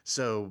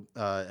 So,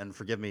 and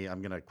forgive me,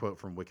 I'm going to quote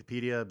from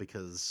Wikipedia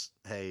because,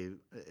 hey,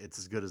 it's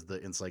as good as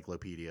the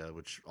encyclopedia,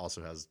 which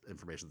also has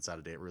information that's out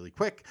of date really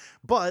quick.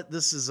 But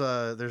this is,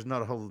 there's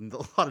not a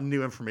lot of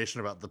new information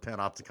about the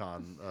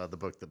Panopticon, the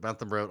book that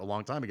Bentham wrote a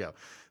long time ago.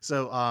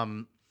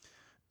 So,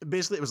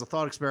 basically, it was a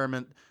thought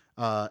experiment.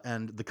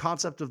 And the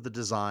concept of the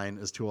design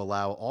is to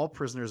allow all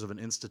prisoners of an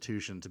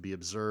institution to be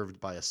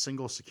observed by a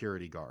single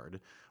security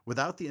guard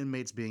without the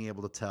inmates being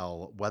able to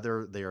tell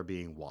whether they are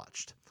being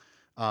watched.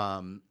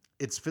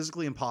 It's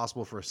physically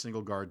impossible for a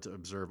single guard to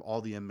observe all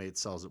the inmates'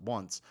 cells at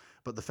once,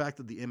 but the fact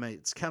that the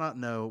inmates cannot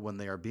know when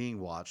they are being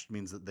watched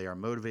means that they are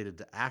motivated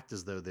to act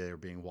as though they are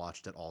being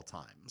watched at all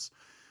times.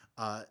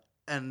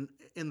 And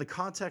in the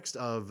context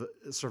of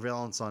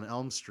surveillance on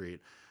Elm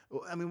Street,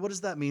 I mean, what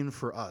does that mean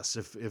for us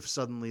if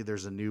suddenly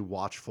there's a new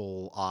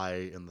watchful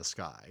eye in the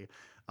sky?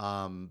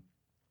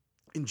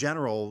 In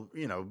general,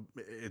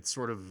 it's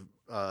sort of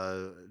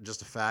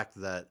just a fact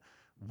that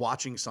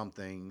watching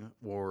something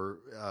or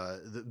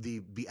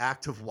the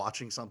act of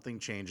watching something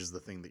changes the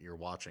thing that you're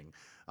watching.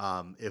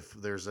 If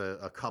there's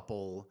a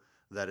couple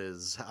that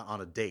is on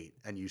a date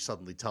and you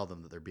suddenly tell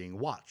them that they're being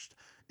watched,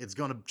 it's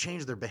going to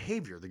change their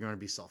behavior. They're going to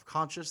be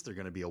self-conscious. They're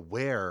going to be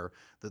aware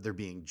that they're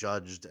being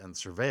judged and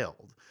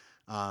surveilled.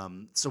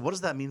 So what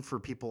does that mean for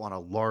people on a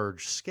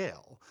large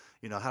scale?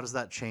 How does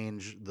that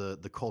change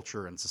the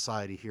culture and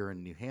society here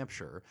in New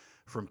Hampshire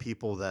from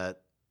people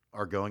that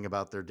are going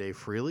about their day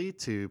freely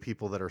to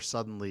people that are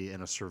suddenly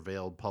in a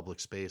surveilled public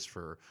space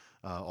for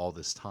all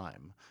this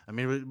time? I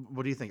mean,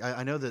 what do you think?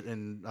 I know that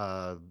in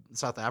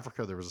South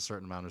Africa there was a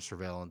certain amount of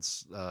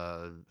surveillance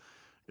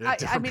in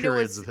different mean, it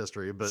periods was of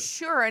history, but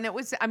sure, and it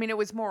was. I mean, it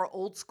was more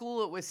old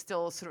school. It was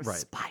still sort of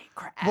right.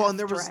 spycraft. Well, and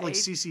there was like right?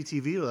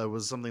 CCTV that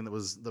was something that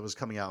was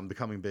coming out and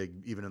becoming big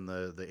even in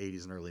the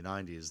 80s and early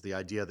 90s. The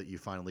idea that you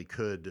finally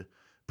could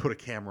put a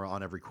camera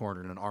on every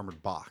corner in an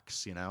armored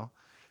box, you know?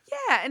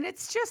 Yeah, and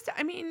it's just.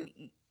 I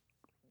mean,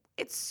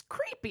 it's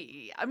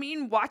creepy. I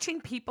mean, watching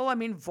people, I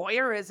mean,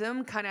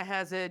 voyeurism kind of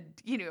has a,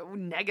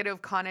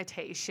 negative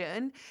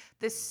connotation.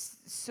 This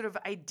sort of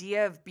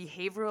idea of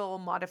behavioral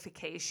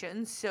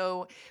modification.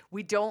 So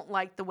we don't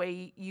like the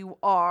way you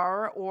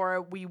are,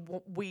 or we're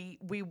going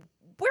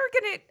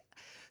to.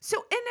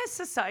 So in a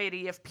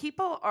society, if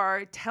people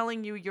are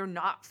telling you you're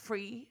not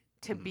free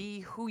to be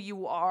who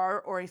you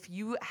are, or if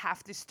you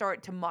have to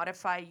start to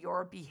modify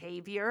your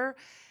behavior,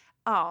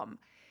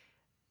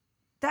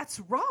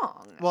 that's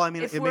wrong. Well, I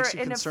mean, If it we're makes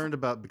you in a concerned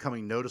about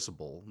becoming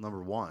noticeable.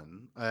 Number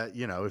one,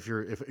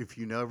 if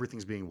you know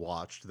everything's being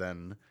watched,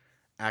 then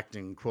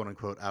acting quote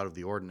unquote out of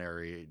the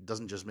ordinary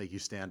doesn't just make you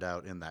stand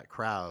out in that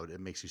crowd.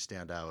 It makes you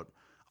stand out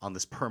on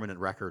this permanent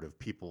record of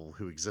people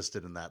who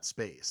existed in that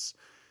space.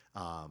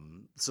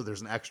 So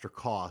there's an extra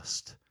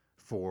cost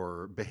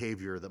for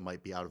behavior that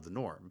might be out of the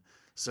norm.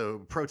 So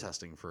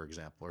protesting, for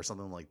example, or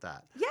something like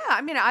that. Yeah,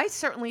 I mean, I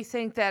certainly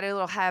think that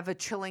it'll have a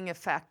chilling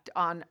effect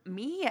on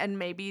me, and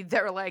maybe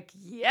they're like,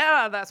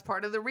 yeah, that's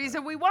part of the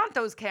reason we want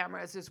those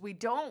cameras is we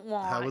don't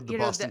want. How would the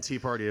Boston Tea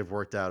Party have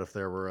worked out if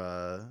there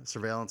were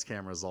surveillance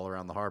cameras all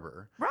around the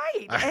harbor?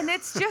 Right. And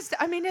it's just,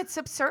 I mean, it's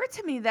absurd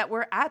to me that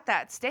we're at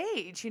that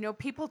stage.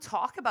 People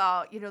talk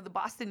about, the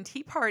Boston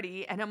Tea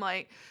Party, and I'm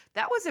like,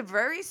 that was a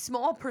very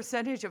small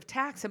percentage of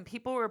tax, and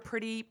people were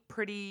pretty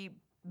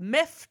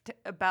miffed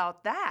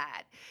about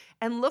that.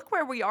 And look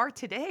where we are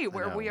today,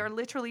 where we are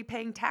literally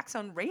paying tax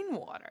on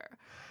rainwater.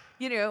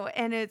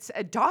 And it's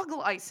dog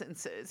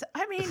licenses.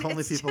 I mean, if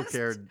only it's people just,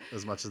 cared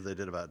as much as they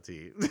did about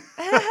tea.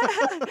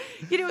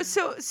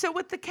 So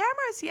with the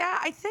cameras, yeah,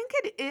 I think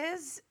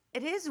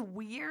it is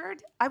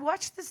weird. I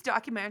watched this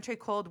documentary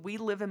called We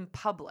Live in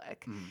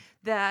Public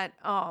that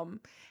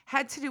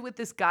had to do with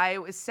this guy.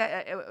 It was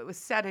set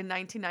in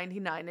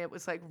 1999. It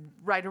was like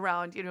right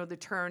around, the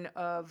turn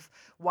of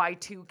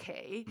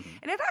Y2K.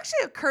 And it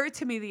actually occurred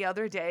to me the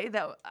other day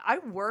that I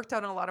worked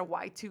on a lot of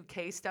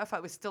Y2K stuff. I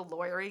was still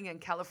lawyering in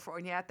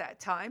California at that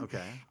time.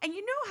 Okay. And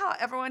you know how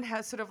everyone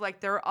has sort of like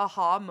their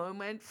aha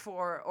moment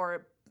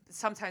or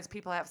sometimes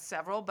people have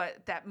several,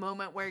 but that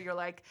moment where you're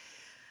like,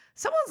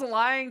 someone's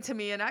lying to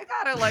me and I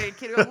gotta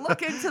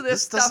look into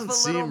this stuff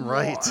a little more,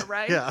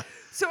 right? Yeah.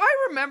 So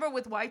I remember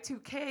with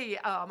Y2K,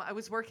 I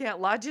was working at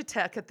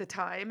Logitech at the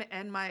time,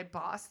 and my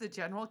boss, the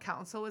general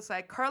counsel, was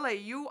like, Carla,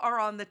 you are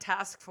on the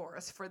task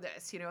force for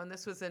this, and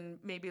this was in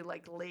maybe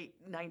like late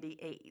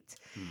 98.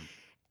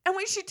 And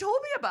when she told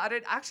me about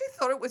it, I actually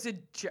thought it was a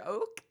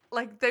joke.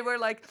 Like they were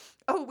like,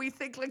 oh, we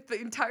think like the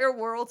entire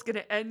world's going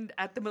to end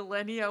at the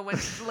millennia when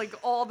like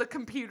all the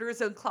computers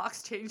and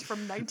clocks change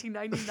from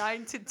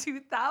 1999 to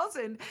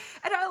 2000. And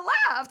I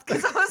laughed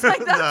because I was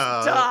like,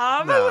 that's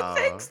dumb. No. Who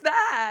thinks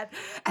that?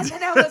 And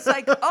then I was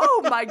like,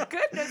 oh my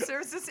goodness,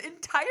 there's this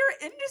entire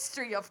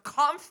industry of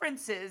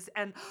conferences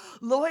and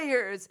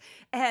lawyers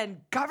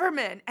and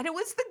government. And it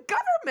was the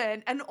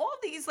government and all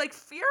these like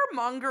fear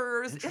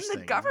mongers in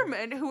the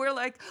government who were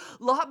like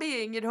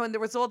lobbying, and there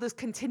was all this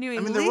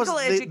continuing legal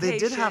education. They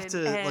did have to,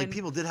 like,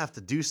 people did have to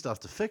do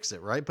stuff to fix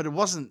it, right? But it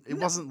wasn't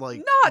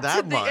like not that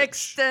to the much.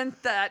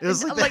 Extent that it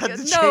was like they had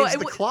to change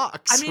the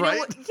clocks, I mean,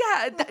 right?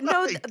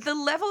 The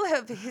level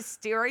of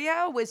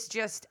hysteria was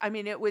just, I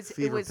mean, it was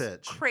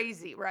pitch.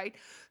 Crazy, right?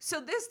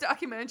 So this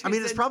documentary, I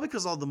mean, it's probably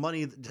because all the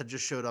money had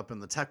just showed up in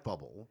the tech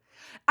bubble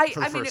for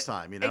the first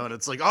time, and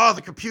it's like, oh,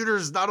 the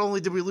computers, not only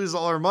did we lose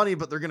all our money,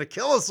 but they're going to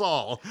kill us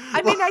all.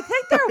 I mean, I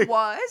think there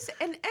was,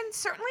 and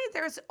certainly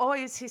there's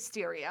always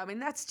hysteria. I mean,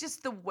 that's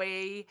just the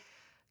way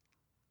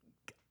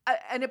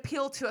an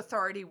appeal to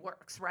authority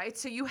works, right?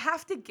 So you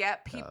have to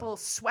get people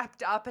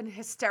swept up and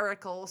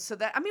hysterical so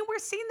that, I mean, we're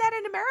seeing that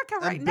in America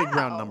right now. Big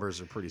round numbers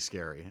are pretty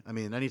scary. I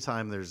mean,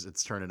 anytime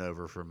it's turning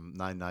over from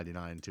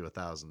 $9.99 to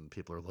 $1,000,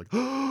 people are like,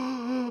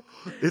 oh,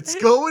 it's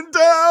going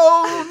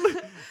down.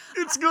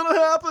 It's going to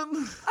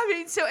happen. I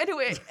mean, so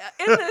anyway,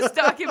 in this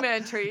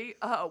documentary,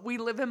 We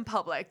Live in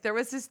Public, there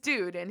was this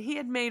dude and he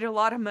had made a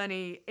lot of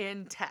money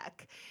in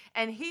tech.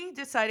 And he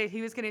decided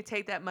he was going to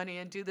take that money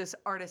and do this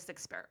artist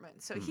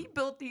experiment. So he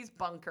built these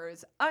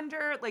bunkers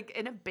under, like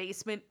in a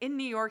basement in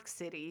New York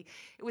City.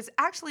 It was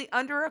actually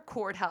under a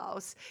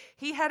courthouse.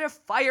 He had a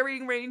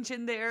firing range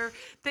in there.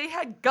 They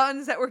had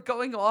guns that were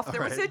going off.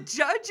 There was a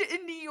judge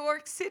in New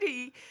York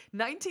City,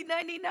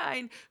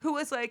 1999, who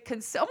was like,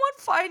 can someone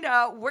find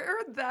out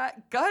where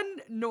that gun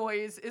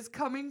noise is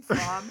coming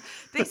from?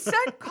 They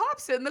sent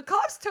cops in. The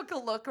cops took a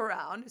look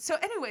around. So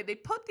anyway, they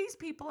put these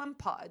people in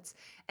pods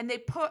and they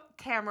put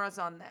cameras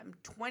on them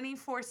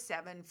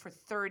 24/7 for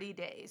 30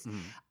 days.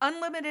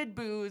 Unlimited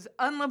booze,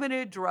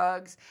 unlimited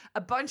drugs,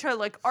 a bunch of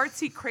like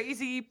artsy,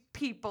 crazy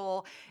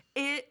people.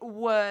 It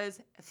was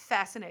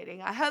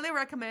fascinating. I highly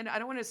recommend, I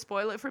don't want to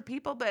spoil it for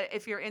people, but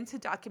if you're into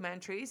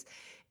documentaries,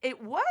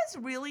 it was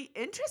really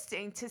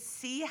interesting to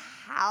see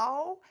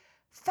how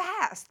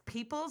fast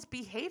people's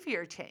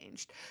behavior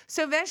changed.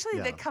 So eventually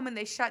they Yeah. come and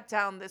they shut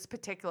down this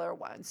particular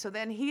one. So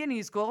then he and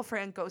his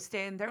girlfriend go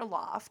stay in their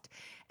loft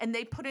and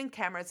they put in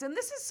cameras. And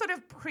this is sort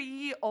of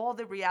pre all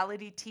the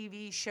reality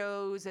TV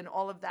shows and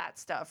all of that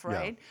stuff, Yeah.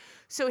 right?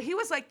 So he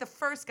was like the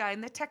first guy,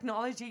 and the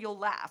technology, you'll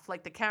laugh.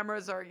 Like the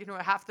cameras are,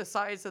 half the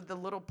size of the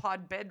little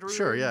pod bedrooms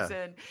Sure, yeah.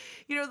 and,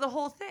 the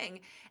whole thing.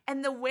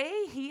 And the way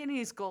he and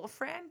his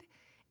girlfriend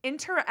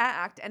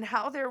interact and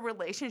how their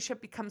relationship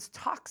becomes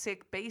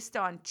toxic based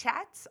on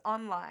chats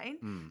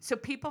online. So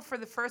people for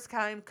the first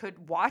time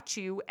could watch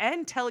you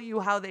and tell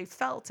you how they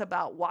felt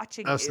about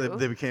watching Oh, you. so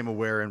they became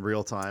aware in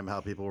real time how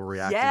people were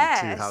reacting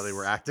to how they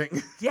were acting.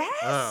 Yes.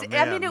 Oh,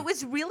 I mean, man. it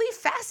was really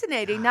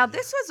fascinating. Now,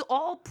 this was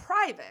all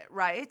private,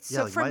 right?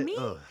 So like for my- me,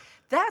 ugh.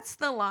 that's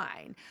the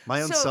line.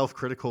 My own So-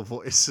 self-critical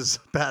voice is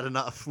bad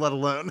enough, let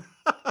alone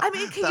I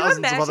mean, can you thousands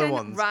imagine, of other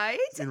ones right?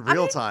 in I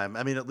real mean, time.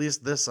 I mean, at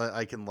least this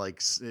I can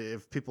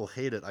if people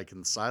hate it, I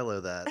can silo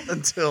that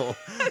until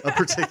a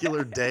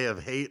particular day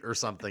of hate or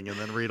something, and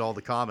then read all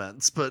the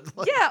comments. But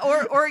like, Yeah,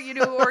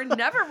 or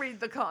never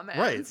read the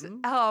comments.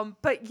 Right.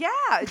 But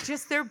yeah,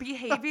 just their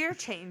behavior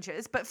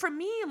changes. But for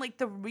me, like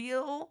the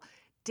real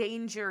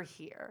danger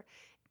here,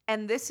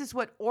 and this is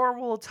what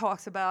Orwell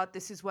talks about,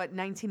 this is what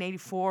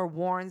 1984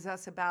 warns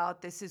us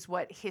about, this is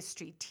what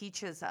history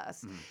teaches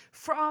us.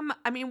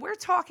 We're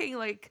talking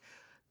like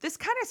this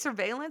kind of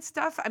surveillance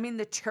stuff. I mean,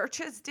 the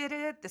churches did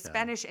it, the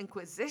Spanish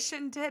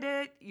Inquisition did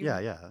it.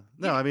 Yeah.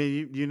 No, I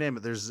mean, you name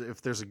it.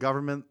 If there's a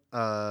government,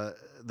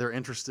 they're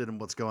interested in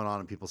what's going on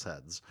in people's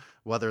heads,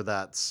 whether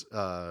that's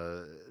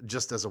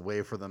just as a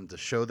way for them to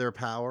show their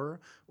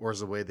power or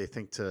as a way they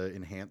think to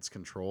enhance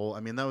control. I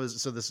mean, that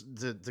was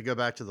to go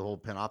back to the whole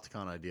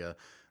panopticon idea.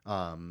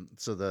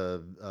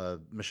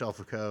 Michel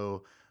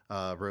Foucault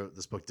wrote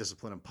this book,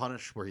 Discipline and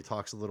Punish, where he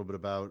talks a little bit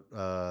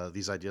about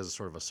these ideas as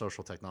sort of a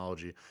social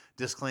technology.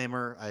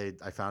 Disclaimer,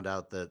 I found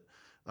out that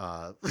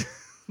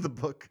the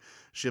book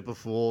Ship of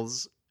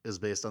Fools is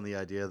based on the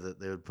idea that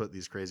they would put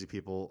these crazy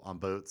people on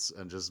boats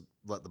and just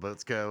let the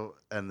boats go.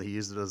 And he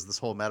used it as this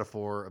whole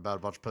metaphor about a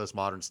bunch of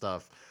postmodern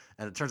stuff.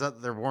 And it turns out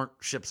that there weren't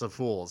ships of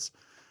fools.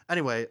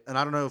 Anyway, and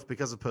I don't know if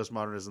because of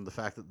postmodernism, the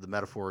fact that the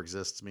metaphor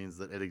exists means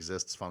that it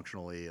exists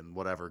functionally and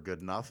whatever, good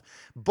enough.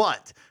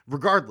 But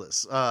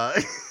regardless,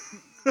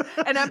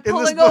 And I'm in this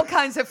pulling all book-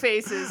 kinds of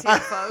faces here,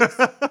 folks.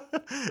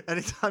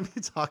 anytime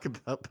you talk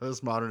about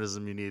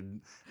postmodernism, you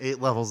need 8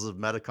 levels of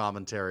meta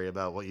commentary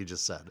about what you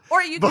just said.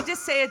 Or you could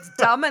just say it's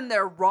dumb and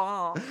they're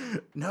wrong.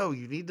 No,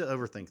 you need to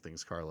overthink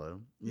things, Carlo.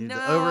 You need to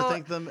No.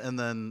 overthink them and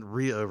then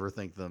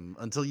re-overthink them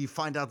until you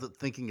find out that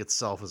thinking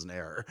itself is an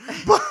error.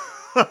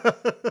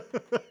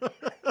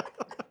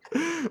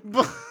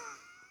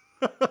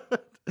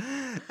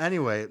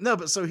 Anyway, no,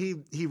 but so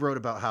he wrote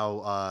about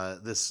how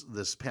this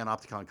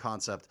panopticon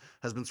concept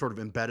has been sort of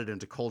embedded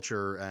into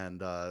culture, and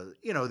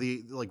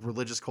the like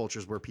religious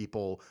cultures where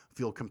people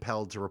feel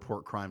compelled to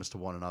report crimes to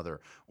one another,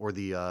 or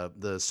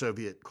the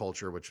Soviet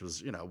culture, which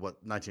was what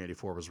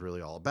 1984 was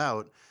really all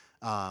about.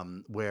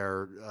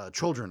 Where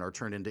children are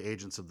turned into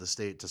agents of the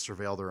state to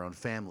surveil their own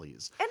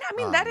families. And I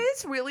mean, that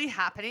is really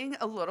happening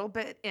a little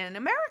bit in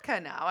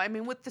America now. I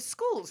mean, with the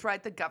schools,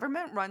 right? The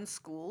government runs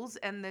schools,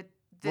 and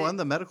and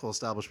the medical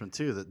establishment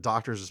too, that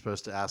doctors are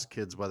supposed to ask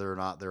kids whether or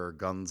not there are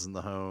guns in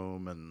the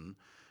home, and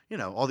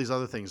all these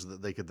other things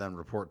that they could then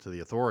report to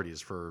the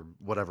authorities for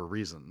whatever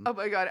reason. Oh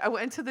my God. I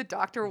went to the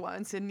doctor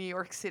once in New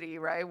York City,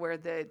 right? Where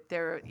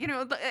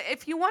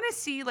if you want to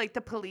see like the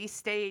police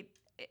state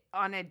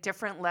on a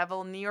different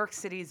level, New York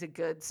City is a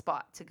good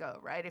spot to go,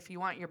 right? If you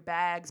want your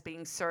bags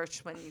being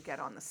searched when you get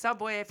on the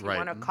subway, if you Right.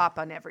 want a cop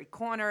on every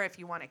corner, if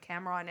you want a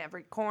camera on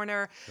every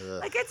corner,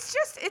 Ugh. like it's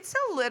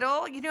a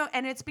little,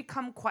 and it's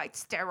become quite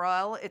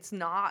sterile. It's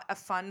not a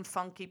fun,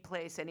 funky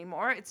place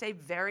anymore. It's a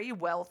very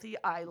wealthy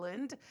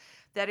island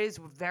that is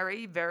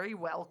very, very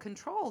well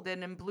controlled.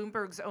 And in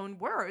Bloomberg's own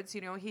words,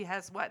 he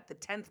has the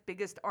 10th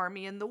biggest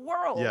army in the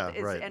world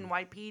is right.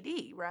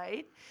 NYPD,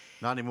 right?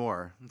 Not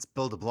anymore. It's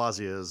Bill de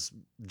Blasio's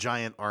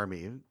giant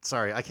army.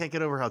 Sorry, I can't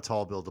get over how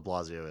tall Bill de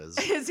Blasio is.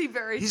 Is he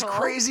very He's tall?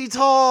 crazy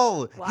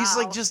tall. He's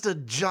like Wow. just a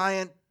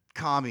giant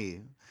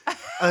commie.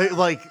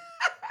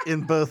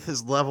 In both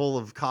his level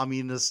of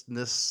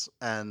communistness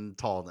and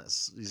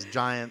tallness. He's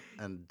giant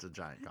and a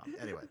giant commie.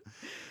 Anyway,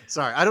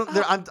 sorry. I don't.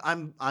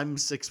 I'm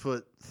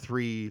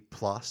 6'3"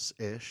 plus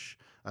ish.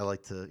 I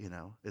like to,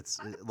 it's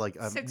like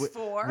I'm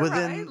 6'4",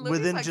 within right? Louis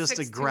within like just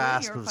a 6'2",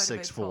 grasp you're of quite a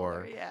bit 6'4".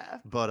 taller, yeah.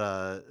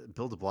 But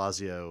Bill de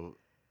Blasio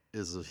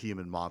is a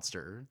human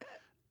monster.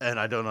 And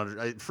I don't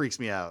it freaks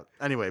me out.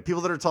 Anyway,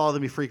 people that are taller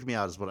than me freak me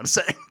out is what I'm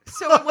saying.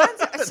 So I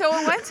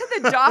went to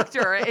the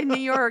doctor in New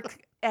York,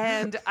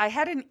 and I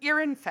had an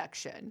ear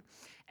infection.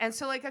 And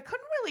so, I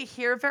couldn't really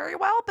hear very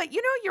well, but,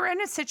 you're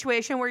in a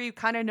situation where you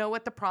kind of know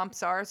what the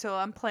prompts are, so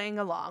I'm playing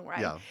along,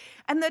 right? Yeah.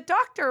 And the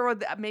doctor, or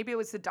maybe it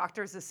was the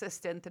doctor's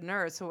assistant, the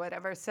nurse or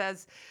whatever,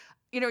 says,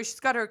 she's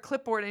got her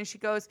clipboard, and she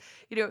goes,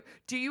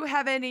 do you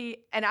have any,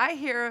 and I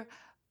hear,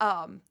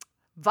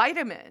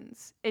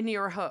 vitamins in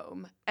your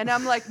home? And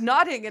I'm like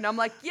nodding and I'm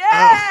like,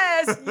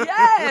 yes,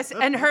 yes.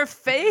 And her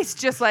face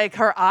just like,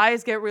 her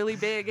eyes get really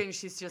big and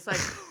she's just like,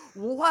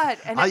 what?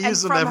 And I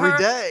use them every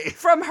day.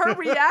 From her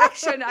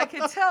reaction, I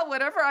could tell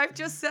whatever I've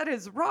just said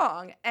is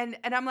wrong. And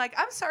I'm like,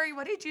 I'm sorry,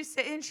 what did you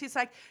say? And she's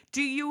like,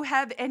 do you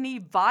have any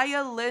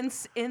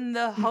violence in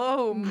the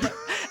home?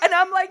 And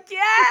I'm like, yeah.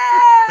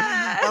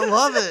 I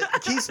love it.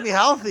 It keeps me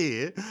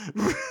healthy.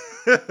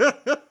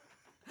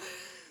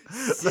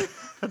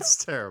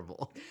 That's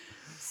terrible.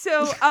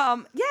 So, so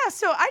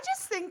I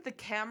just think the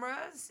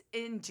cameras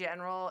in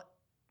general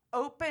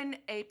open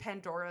a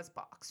Pandora's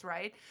box,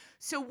 right?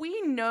 So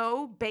we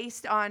know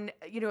based on,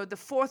 the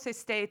Fourth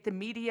Estate, the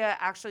media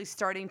actually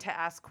starting to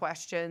ask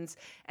questions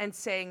and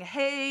saying,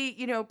 hey,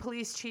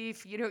 police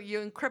chief, you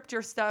encrypt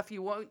your stuff,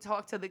 you won't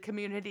talk to the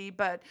community,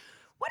 but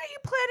what are you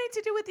planning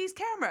to do with these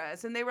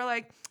cameras? And they were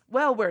like,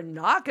 well, we're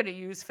not going to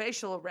use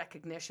facial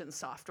recognition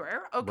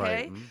software.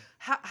 Okay. Right.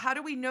 How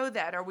do we know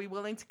that? Are we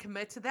willing to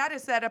commit to that?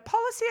 Is that a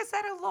policy? Is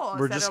that a law?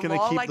 We're just going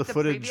to keep like the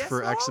footage previous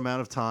for law? X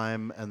amount of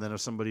time, and then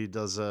if somebody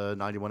does a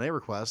 91A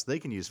request, they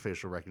can use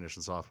facial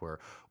recognition software.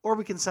 Or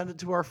we can send it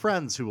to our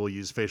friends who will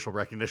use facial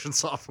recognition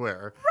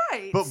software.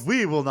 Right. But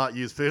we will not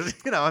use facial,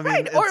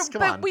 right.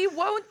 come on. We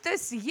won't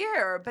this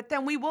year, but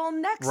then we will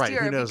next Right,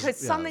 year who knows?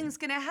 because Yeah. something's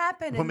going to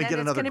happen When and we then get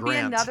it's another going to be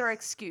grant. another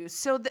excuse.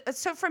 So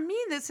for me,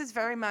 this is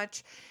very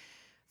much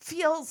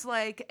feels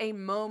like a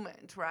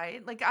moment,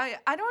 right? Like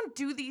I don't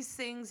do these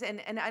things and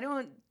I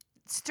don't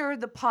stir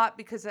the pot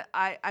because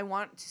I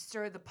want to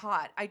stir the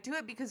pot. I do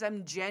it because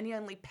I'm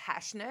genuinely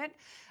passionate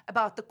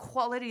about the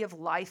quality of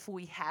life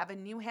we have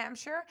in New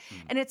Hampshire.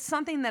 And it's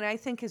something that I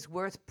think is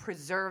worth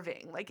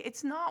preserving. Like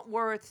it's not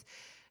worth,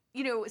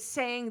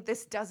 saying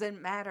this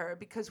doesn't matter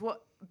because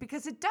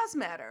it does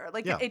matter.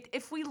 Like Yeah.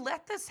 if we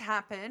let this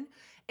happen,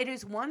 it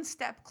is one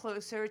step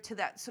closer to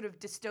that sort of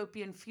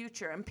dystopian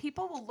future. And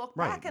people will look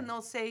Right. back and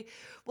they'll say,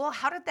 well,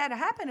 how did that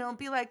happen? And it'll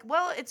be like,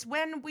 well, it's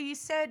when we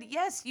said,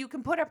 yes, you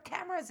can put up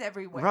cameras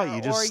everywhere. Right,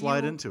 you just or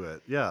slide into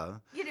it. Yeah.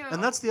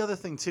 And that's the other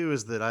thing too,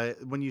 is that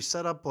when you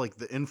set up like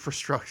the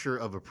infrastructure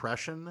of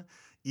oppression,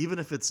 even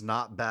if it's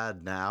not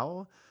bad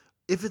now,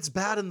 if it's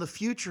bad in the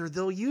future,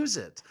 they'll use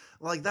it.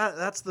 Like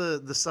that's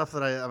the stuff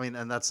that I mean,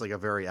 and that's like a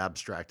very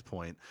abstract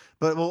point.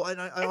 But well,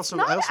 and I It's also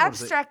not I also want to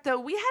say, abstract, though.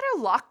 We had a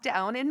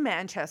lockdown in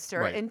Manchester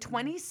Right. in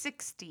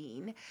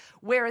 2016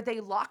 where they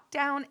locked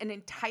down an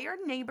entire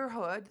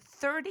neighborhood,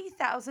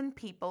 30,000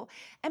 people,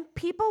 and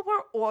people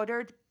were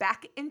ordered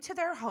back into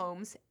their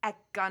homes at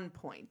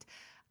gunpoint.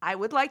 I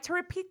would like to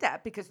repeat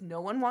that because no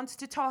one wants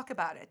to talk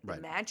about it. The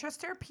Right.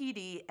 Manchester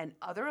PD and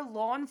other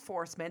law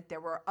enforcement, there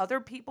were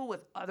other people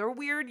with other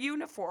weird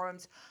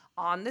uniforms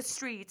on the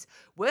streets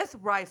with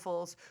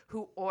rifles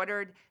who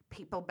ordered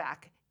people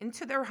back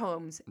into their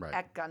homes Right.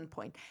 at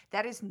gunpoint.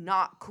 That is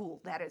not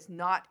cool. That is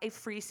not a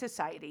free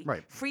society.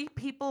 Right. Free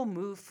people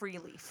move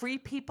freely. Free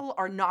people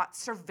are not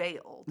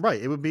surveilled.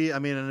 right, it would be. I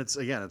mean, and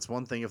it's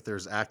one thing if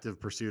there's active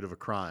pursuit of a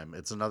crime.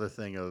 It's another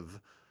thing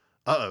of,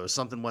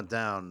 something went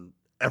down.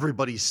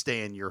 Everybody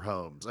stay in your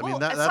homes. I mean,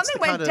 that's something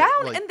the went kind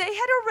down, of, like, and they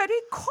had already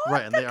caught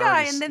Right, and the they guy,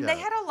 already and then they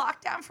yeah. had a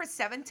lockdown for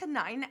 7 to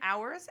 9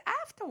 hours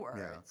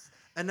afterwards.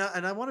 And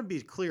I want to be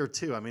clear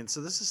too. I mean,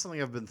 so this is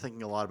something I've been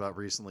thinking a lot about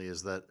recently.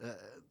 Is that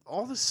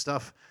all this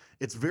stuff?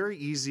 It's very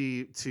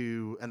easy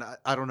to, and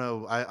I don't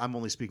know. I'm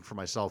only speaking for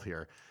myself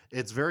here.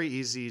 It's very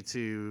easy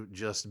to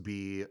just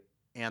be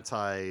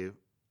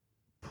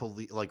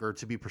anti-police, or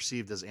to be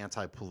perceived as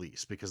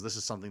anti-police, because this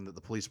is something that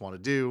the police want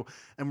to do,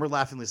 and we're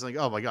laughingly saying,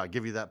 "Oh my God,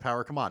 give you that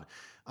power? Come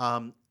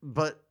on!"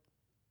 But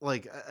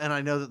like, and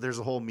I know that there's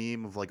a whole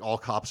meme of like all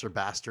cops are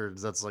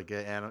bastards. That's like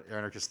an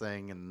anarchist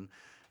thing, and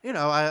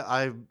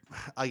I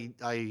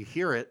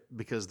hear it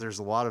because there's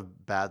a lot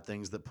of bad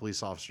things that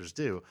police officers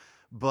do,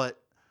 but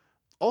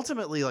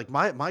ultimately, like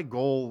my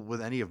goal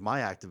with any of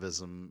my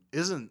activism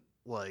isn't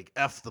like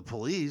F the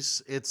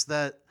police. It's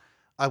that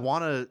I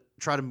want to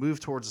try to move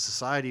towards a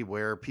society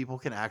where people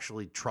can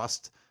actually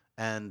trust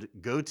and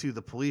go to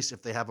the police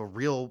if they have a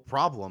real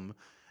problem,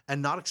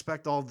 and not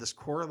expect all of this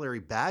corollary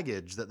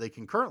baggage that they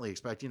can currently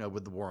expect,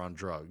 with the war on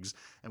drugs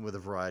and with a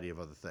variety of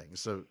other things.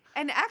 So,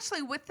 And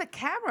actually, with the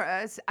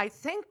cameras, I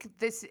think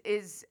this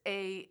is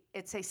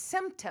it's a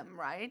symptom,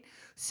 right?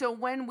 So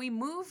when we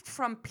moved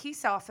from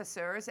peace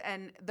officers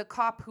and the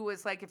cop who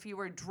was like, if you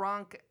were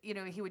drunk,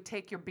 he would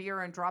take your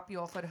beer and drop you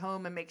off at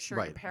home and make sure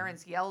your Right.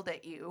 parents yelled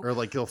at you. or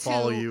like he'll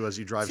follow you as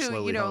you drive to,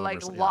 slowly home. like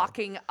or so- yeah.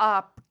 locking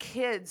up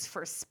kids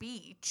for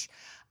speech.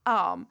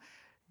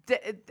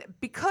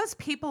 Because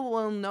people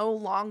will no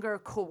longer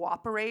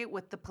cooperate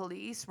with the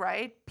police,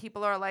 right?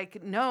 People are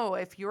like, no,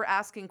 if you're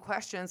asking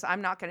questions,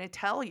 I'm not going to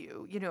tell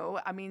you.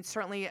 I mean,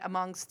 certainly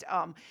amongst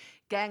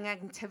gang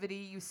activity,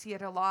 you see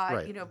it a lot.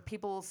 Right.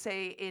 People will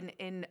say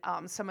in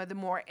some of the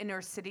more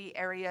inner city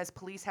areas,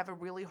 police have a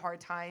really hard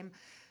time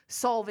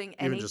solving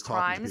Even any just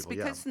talking to crimes people,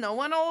 yeah. because no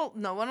one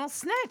will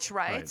snitch,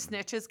 right? Right.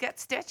 Snitches get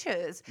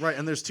stitches. Right,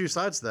 and there's two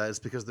sides to that. It's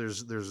because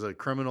there's a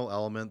criminal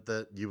element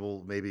that you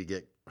will maybe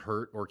get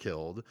hurt or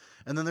killed.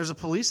 And then there's a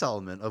police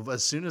element of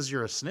as soon as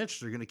you're a snitch,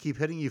 they're going to keep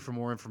hitting you for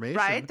more information.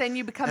 Right, then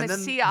you become And a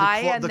then CI,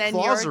 and the then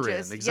claws you're are in,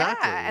 just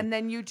exactly. yeah, and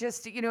then you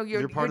just you're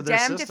You're part you're of their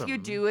damned if you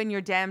system. do, and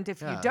you're damned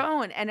if you Yeah.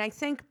 don't. And I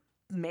think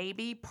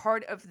maybe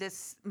part of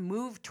this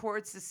move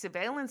towards the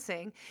surveillance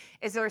thing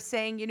is they're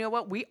saying, you know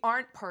what, we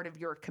aren't part of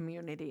your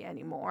community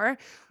anymore.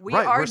 We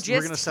Right, are we're just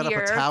going to set up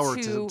here a tower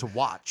to to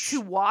watch.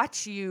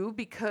 watch you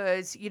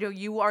because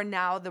you are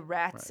now the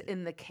rats Right.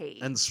 in the cage.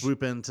 And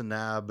swoop in to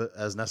nab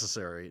as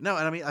necessary. No,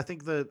 and I mean, I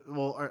think that,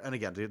 and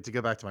again, to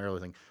go back to my earlier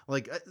thing,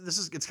 like,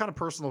 it's kind of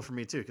personal for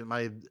me too,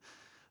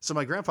 because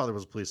my grandfather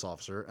was a police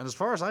officer, and as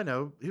far as I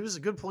know, he was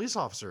a good police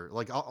officer.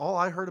 Like, all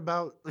I heard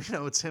about,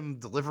 it's him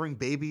delivering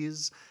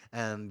babies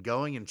and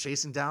going and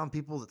chasing down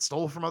people that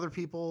stole from other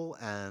people,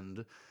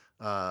 and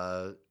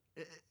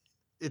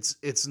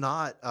it's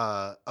not,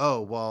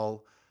 oh,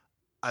 well,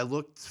 I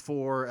looked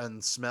for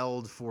and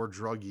smelled for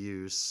drug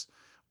use,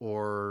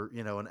 or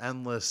an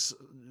endless.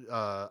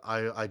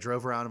 I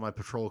drove around in my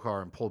patrol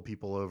car and pulled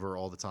people over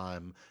all the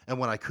time, and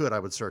when I could, I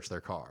would search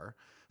their car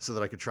so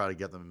that I could try to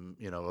get them,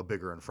 a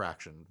bigger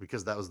infraction,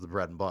 because that was the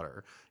bread and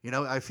butter.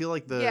 I feel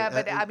like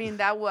but I mean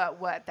that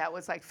that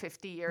was like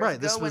 50 years Right,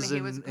 ago this when was he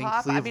was a in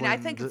cop. I mean, I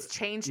think Cleveland. it's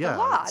changed Yeah, a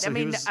lot. so I he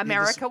mean, was-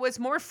 America was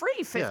more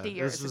free 50 yeah,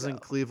 years this was ago. in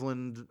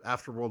Cleveland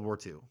after World War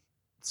II.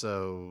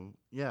 So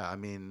yeah, I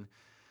mean,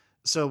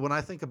 so when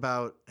I think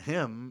about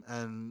him,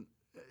 and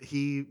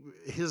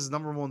his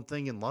number one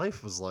thing in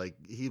life was like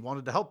he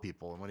wanted to help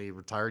people, and when he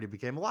retired, he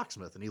became a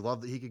locksmith, and he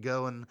loved that he could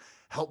go and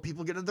help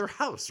people get into their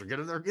house or get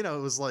in their,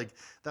 it was like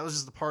that was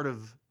just a part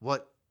of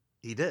what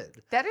he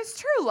did. That is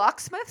true.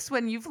 Locksmiths,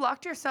 when you've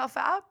locked yourself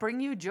out,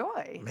 bring you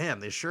joy. Man,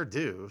 they sure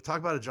do. Talk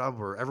about a job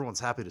where everyone's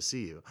happy to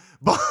see you,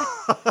 but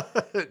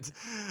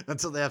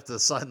until they have to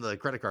sign the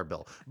credit card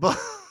bill. But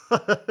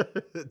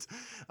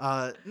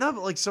no,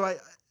 but like, so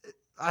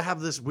I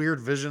have this weird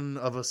vision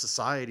of a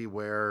society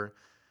where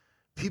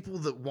people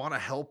that want to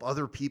help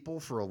other people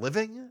for a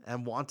living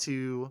and want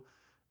to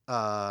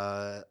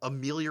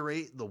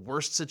ameliorate the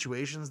worst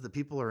situations that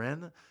people are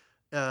in,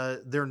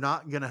 they're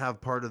not going to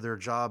have part of their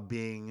job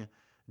being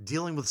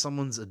dealing with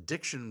someone's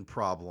addiction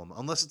problem,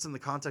 unless it's in the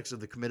context of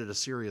they committed a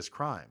serious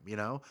crime.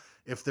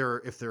 If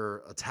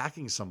they're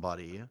attacking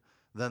somebody,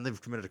 then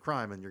they've committed a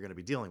crime and you're going to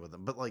be dealing with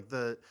them. But like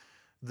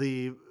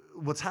the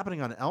what's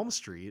happening on Elm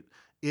Street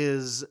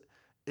is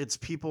it's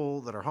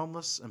people that are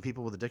homeless and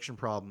people with addiction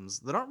problems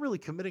that aren't really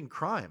committing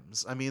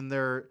crimes. I mean,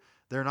 they're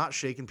not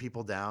shaking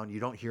people down. You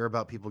don't hear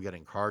about people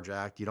getting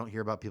carjacked. You don't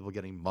hear about people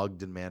getting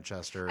mugged in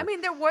Manchester. I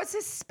mean, there was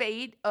a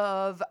spate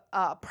of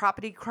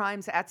property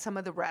crimes at some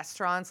of the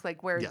restaurants,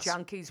 like where Yes.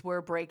 junkies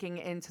were breaking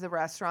into the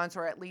restaurants,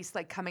 or at least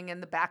like coming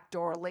in the back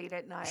door late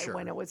at night Sure.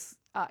 when it was,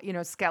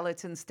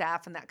 skeleton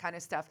staff and that kind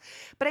of stuff.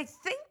 But I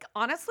think,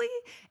 honestly,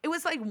 it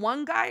was like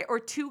one guy or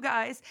two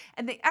guys,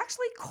 and they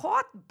actually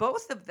caught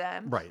both of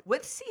them Right.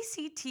 with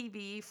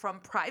CCTV from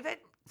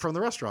private From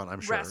the restaurant,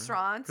 I'm sure.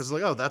 restaurants. Because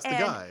like, oh, that's the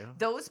And guy.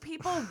 those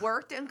people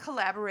worked and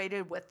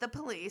collaborated with the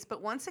police,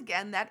 but once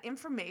again, that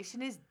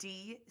information is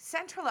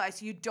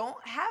decentralized. You don't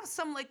have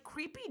some like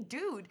creepy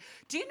dude.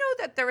 Do you know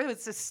that there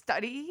was a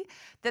study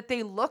that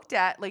they looked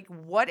at, like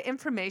what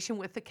information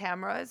with the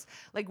cameras,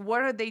 like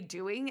what are they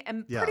doing?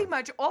 And Yeah. pretty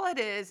much all it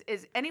is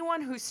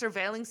anyone who's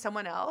surveilling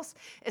someone else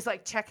is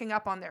like checking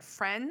up on their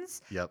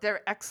friends, Yep.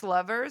 their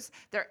ex-lovers,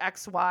 their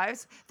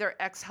ex-wives,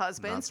 their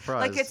ex-husbands.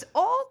 surprised. Like it's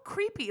all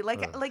creepy.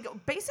 Like Ugh.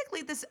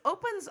 basically this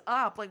opens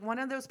up like one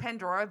of those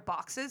Pandora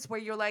boxes where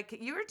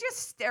you're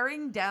just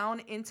staring down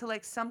into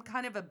like some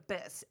kind of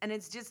abyss, and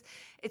it's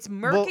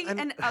murky and-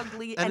 and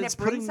ugly, and and it's it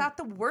brings putting- out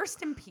the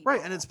worst in people.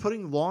 Right, and it's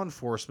putting law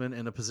enforcement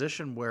in a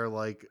position where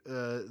like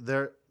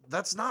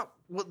that's not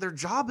what their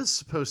job is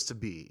supposed to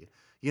be,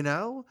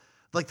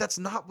 Like that's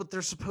not what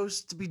they're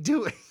supposed to be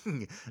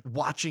doing.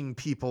 Watching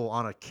people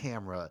on a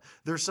camera.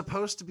 They're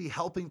supposed to be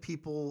helping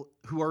people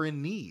who are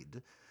in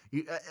need.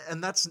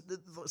 And that's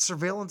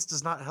surveillance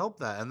does not help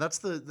that. And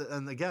that's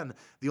and again,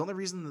 the only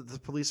reason that the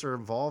police are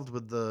involved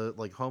with the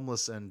like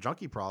homeless and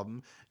junkie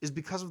problem is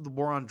because of the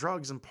war on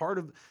drugs. And part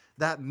of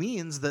that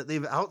means that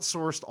they've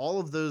outsourced all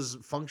of those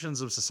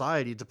functions of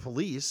society to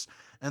police,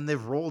 and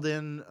they've rolled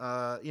in,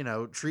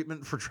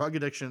 treatment for drug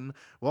addiction.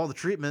 Well, the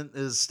treatment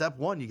is step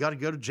one. You got to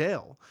go to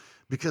jail.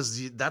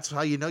 Because that's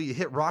how you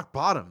hit rock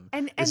bottom.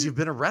 And you've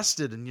been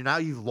arrested and now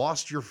you've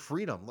lost your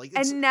freedom. Like,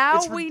 and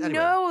now anyway.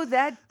 know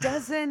that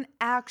doesn't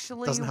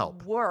actually Doesn't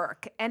help.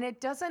 work. And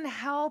it doesn't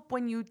help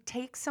when you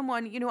take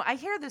someone, I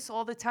hear this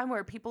all the time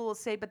where people will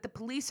say, but the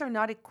police are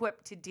not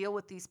equipped to deal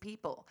with these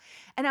people.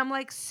 And I'm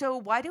like, so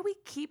why do we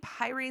keep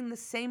hiring the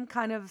same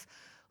kind of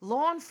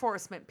law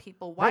enforcement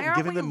people? Why Right, aren't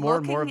giving we them more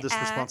and more of looking this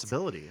at-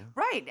 responsibility.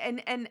 Right,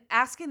 and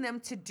asking them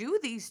to do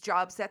these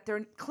jobs that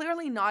they're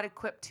clearly not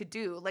equipped to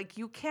do. Like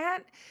you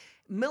can't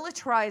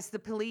militarize the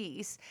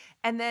police.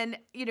 And then,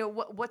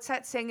 what's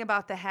that saying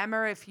about the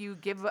hammer? If you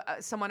give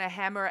someone a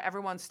hammer,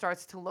 everyone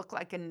starts to look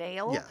like a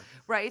nail, Yeah.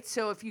 right?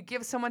 So if you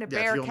give someone a Yeah,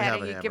 if you only Bearcat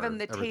have and a you give them hammer,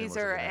 the everything looks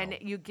like taser a and nail.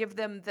 you give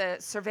them the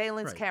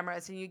surveillance Right.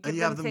 cameras and you give And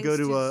you them have them things go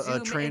to to a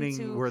zoom training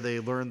into, where they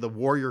learn the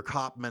warrior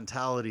cop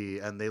mentality,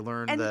 and they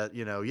learn and that,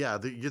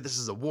 this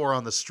is a war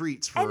on the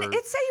streets for. And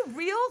it's a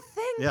real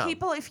thing, Yeah.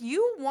 people. If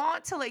you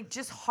want to like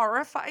just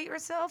horrify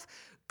yourself,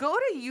 go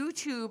to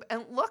YouTube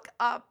and look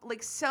up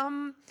like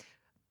some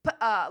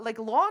like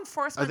law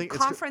enforcement think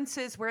it's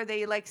conferences where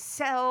they like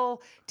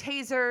sell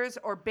tasers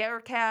or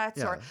Bearcats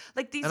Yeah. or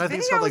like these And I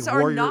think it's called videos like are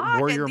warrior not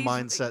warrior these,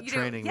 mindset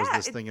training was yeah,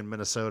 this thing in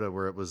Minnesota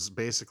where it was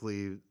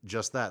basically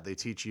just that. They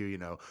teach you,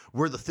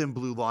 we're the thin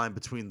blue line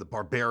between the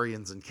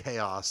barbarians and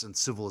chaos and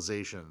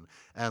civilization.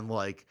 And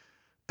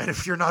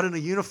if you're not in a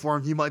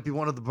uniform, you might be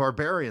one of the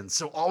barbarians.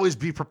 So always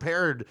be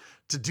prepared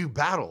to do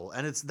battle.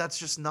 And that's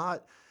just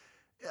not.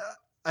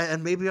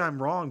 And maybe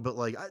I'm wrong, but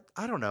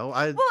I don't know.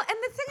 Well, and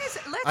the thing is,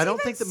 let's I don't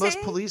even think that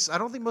say, I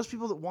don't think most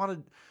people that want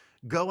to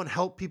go and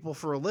help people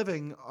for a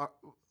living are,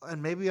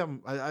 and maybe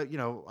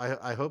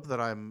I hope that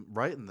I'm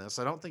right in this.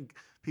 I don't think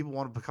people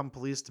want to become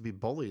police to be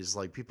bullies.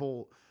 Like,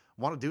 people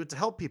want to do it to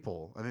help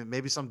people. I mean,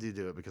 maybe some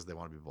do it because they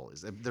want to be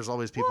bullies. There's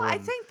always people I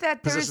in think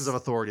that positions there's of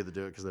authority that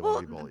do it because they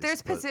want to be bullies.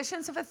 there's but-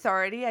 positions of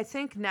authority. I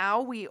think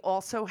now we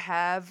also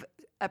have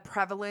a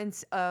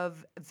prevalence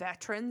of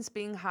veterans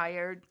being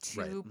hired to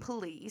Right.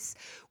 police,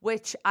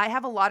 which I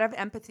have a lot of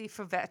empathy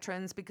for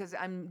veterans because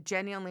I'm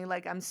genuinely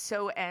I'm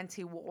so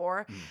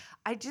anti-war.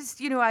 I just,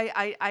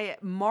 I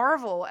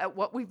marvel at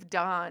what we've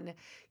done,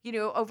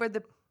 over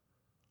the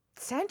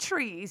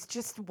centuries.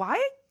 Just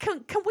why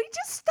can we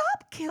just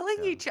stop killing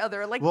Yeah. each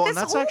other? Like, Well, this and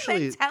that's whole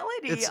actually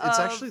mentality it's of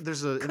actually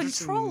there's a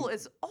control interesting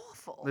is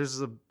awful.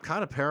 there's a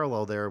kind of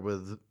parallel there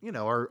with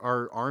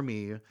our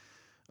army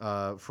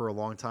for a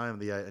long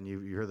time. And you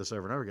hear this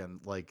over and over again.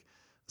 Like,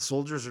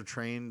 soldiers are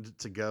trained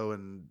to go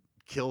and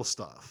kill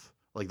stuff.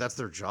 Like, that's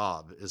their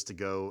job, is to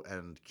go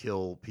and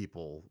kill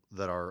people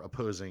that are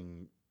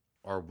opposing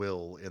our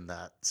will in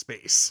that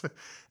space.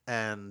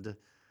 And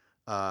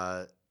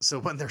so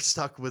when they're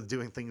stuck with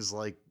doing things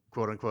like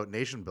quote unquote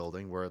nation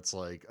building, where it's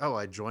like, oh,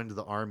 I joined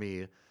the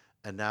army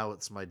and now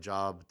it's my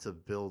job to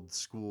build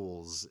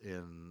schools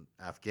in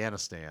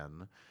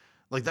Afghanistan.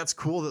 Like, that's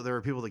cool that there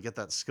are people that get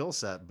that skill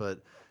set,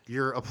 but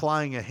you're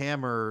applying a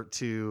hammer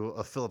to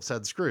a Phillips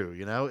head screw.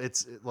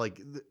 It's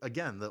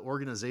again, the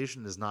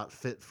organization is not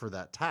fit for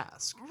that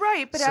task.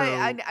 Right, but So-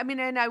 I mean,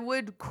 and I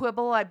would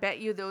quibble. I bet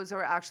you those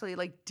are actually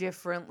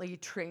differently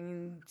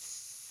trained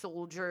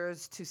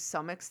soldiers to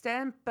some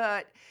extent,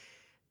 but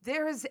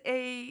there's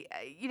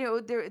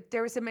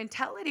there's a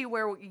mentality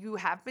where you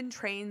have been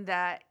trained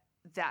that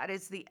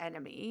is the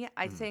enemy.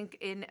 I think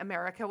in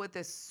America, with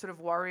this sort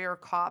of warrior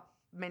cop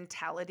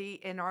mentality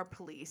in our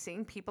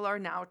policing, people are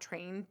now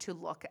trained to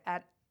look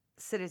at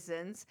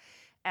citizens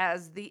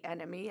as the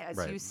enemy, as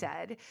you Right.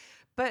 said.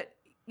 But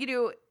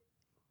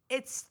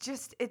it's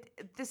just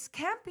this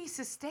can't be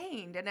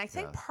sustained. And I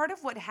think Yeah. part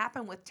of what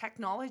happened with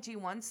technology,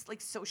 once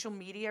social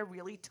media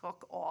really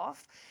took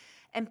off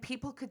and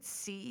people could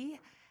see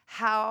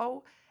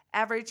how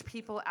average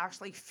people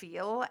actually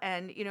feel,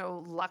 and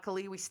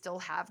luckily we still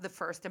have the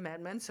First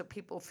Amendment, so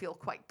people feel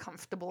quite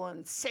comfortable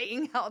in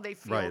saying how they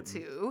feel Right.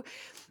 too.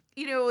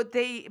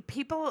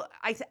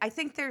 I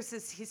think there's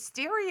this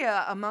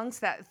hysteria amongst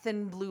that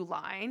thin blue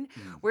line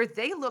where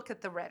they look at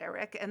the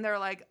rhetoric and they're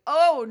like,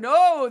 oh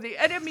no, the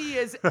enemy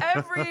is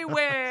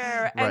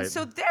everywhere. And Right.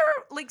 so they're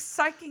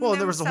psyching Well,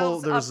 there was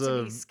themselves up to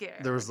a be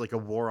scared. there was a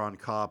war on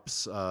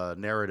cops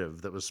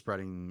narrative that was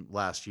spreading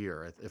last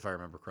year, if I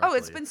remember correctly. Oh,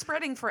 it's been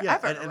spreading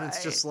forever. Yeah, and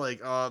it's just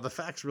the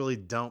facts really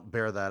don't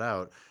bear that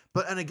out.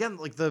 But, and again,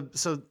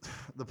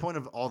 the point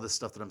of all this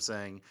stuff that I'm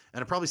saying,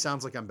 and it probably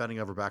sounds like I'm bending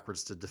over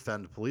backwards to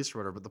defend police or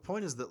whatever, but the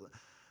point is that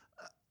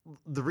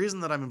the reason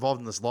that I'm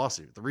involved in this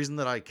lawsuit, the reason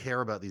that I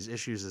care about these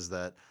issues, is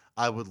that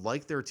I would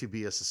like there to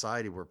be a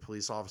society where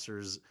police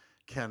officers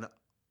can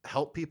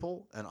help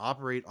people and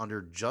operate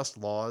under just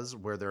laws,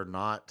 where they're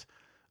not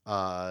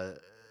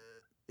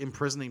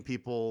imprisoning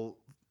people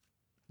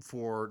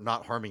for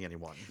not harming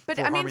anyone. But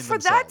for I mean, harming for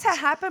that to themselves.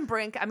 happen,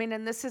 Brink, I mean,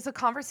 and this is a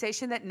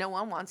conversation that no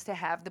one wants to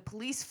have, the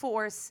police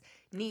force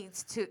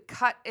needs to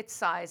cut its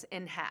size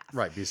in half.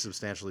 Right, be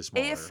substantially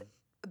smaller. If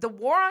the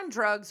war on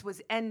drugs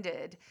was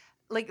ended,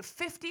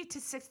 50 to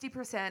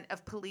 60%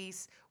 of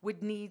police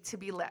would need to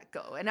be let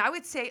go. And I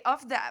would say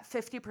of that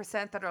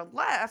 50% that are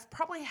left,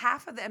 probably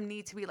half of them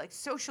need to be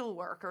social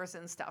workers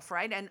and stuff,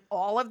 right? And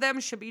all of them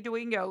should be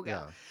doing yoga.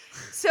 Yeah.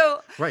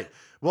 So Right.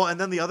 Well, and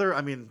then the other,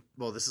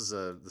 this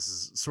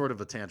is sort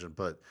of a tangent,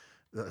 but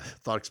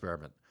thought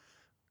experiment.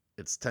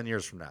 It's 10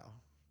 years from now.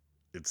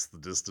 It's the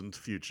distant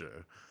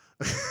future.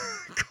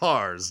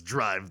 Cars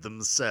drive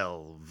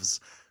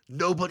themselves.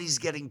 Nobody's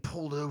getting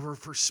pulled over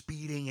for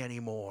speeding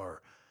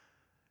anymore.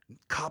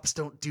 Cops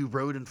don't do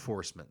road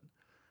enforcement.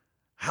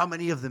 How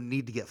many of them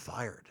need to get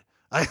fired?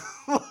 No,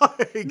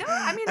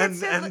 I mean, and,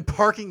 it's and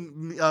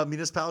parking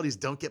municipalities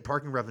don't get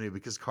parking revenue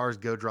because cars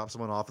go drop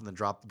someone off and then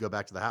go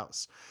back to the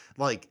house.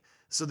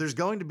 So there's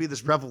going to be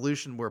this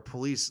revolution where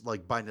police,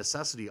 like by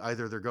necessity,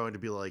 either they're going to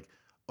be like,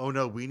 oh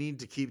no, we need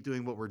to keep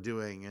doing what we're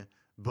doing,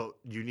 but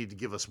you need to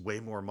give us way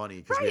more money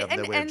because we Right. have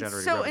no way of And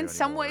generating so revenue in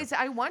some anymore. ways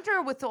I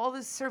wonder with all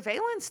this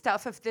surveillance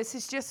stuff if this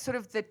is just sort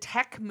of the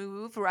tech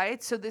move,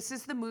 right? So this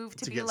is the move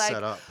to To be get like,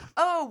 set up.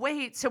 oh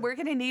wait, so we're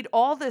going to need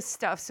all this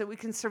stuff so we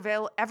can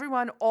surveil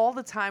everyone all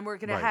the time. We're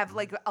going to Right. have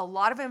like a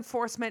lot of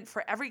enforcement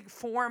for every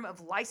form of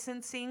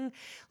licensing.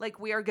 Like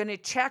we are going to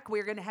check,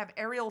 we're going to have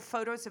aerial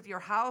photos of your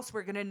house.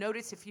 We're going to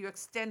notice if you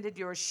extended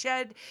your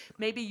shed,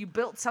 maybe you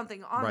built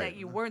something on Right. that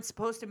you weren't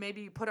supposed to, maybe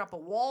you put up a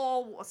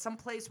wall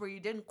someplace where you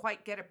didn't quite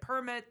get a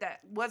permit that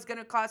was going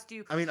to cost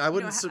you. I mean, I you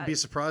know, wouldn't be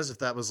surprised if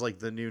that was like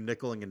the new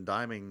nickeling and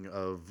diming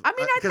of. I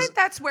mean, I 'cause- think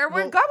that's where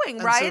we're well, going,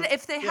 and right? so-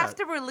 If they yeah. have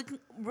to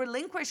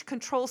relinquish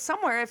control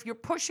somewhere, if you're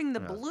pushing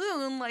the Yeah.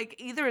 balloon, like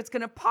either it's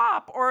going to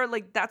pop or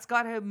like that's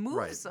got to move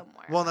Right.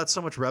 somewhere. Well, and that's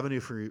so much revenue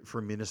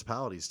for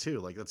municipalities too.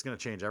 Like that's going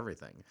to change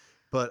everything.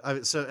 But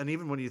and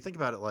even when you think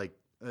about it, like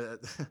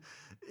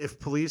if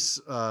police,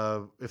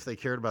 if they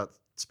cared about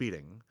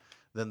speeding,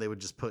 then they would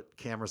just put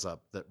cameras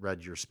up that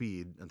read your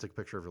speed and took a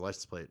picture of your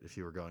license plate if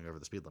you were going over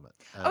the speed limit.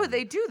 Oh, And-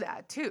 they do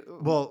that too.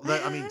 Well,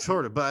 I mean,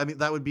 sort of, but I mean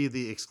that would be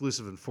the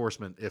exclusive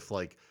enforcement if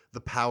like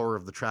the power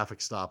of the traffic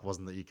stop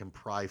wasn't that you can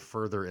pry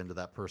further into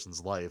that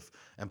person's life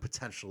and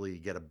potentially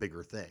get a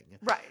bigger thing.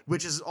 Right.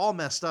 Which is all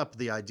messed up.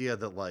 The idea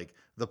that like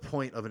the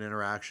point of an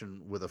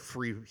interaction with a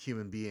free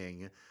human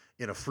being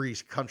in a free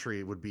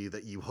country would be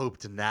that you hope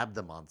to nab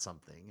them on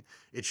something.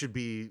 It should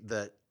be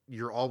that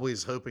you're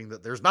always hoping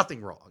that there's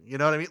nothing wrong. You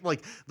know what I mean?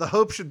 Like the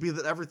hope should be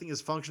that everything is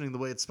functioning the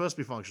way it's supposed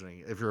to be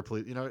functioning. If you're a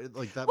police,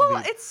 like that Well,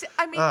 would be. it's,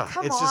 I mean,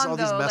 come it's just on, all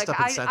these though. messed Like,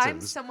 up I'm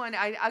incentives. someone,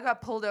 I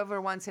got pulled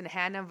over once in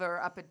Hanover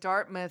up at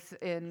Dartmouth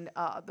in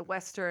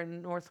the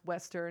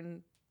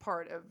northwestern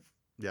part of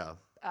Yeah,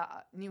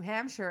 New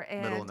Hampshire.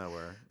 And middle of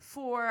nowhere.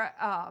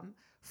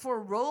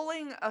 for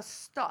rolling a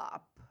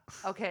stop,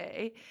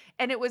 okay,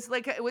 and it was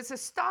a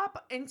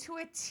stop into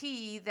a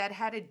T that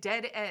had a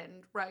dead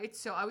end, right?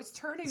 So I was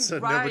turning So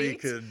right. nobody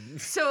could.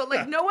 So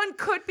like no one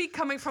could be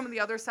coming from the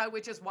other side,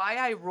 which is why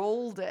I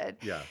rolled it.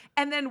 Yeah.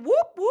 And then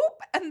whoop whoop,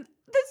 and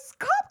this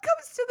cop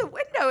comes to the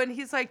window and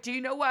he's like, "Do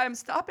you know why I'm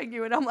stopping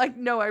you?" And I'm like,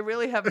 "No, I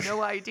really have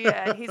no idea."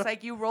 And he's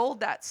like, "You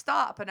rolled that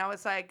stop." And I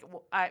was like,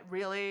 "I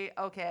really?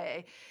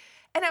 Okay."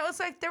 And I was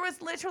like, there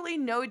was literally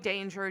no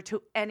danger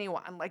to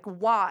anyone. Like,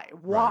 why?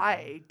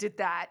 Why did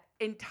that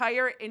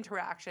entire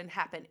interaction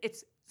happen?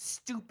 It's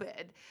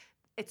stupid.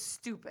 It's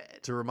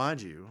stupid. To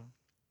remind you,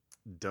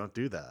 don't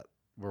do that.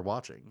 We're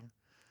watching.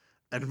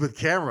 And with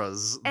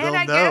cameras, And they'll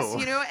I know.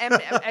 guess,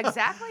 and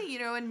exactly,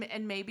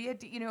 and maybe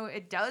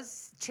it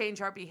does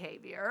change our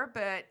behavior,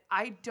 but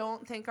I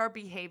don't think our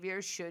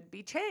behavior should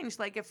be changed.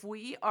 Like if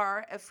we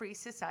are a free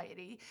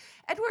society,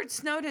 Edward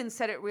Snowden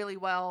said it really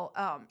well.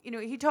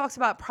 He talks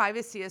about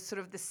privacy as sort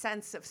of the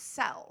sense of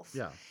self.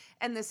 Yeah.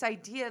 And this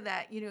idea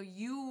that,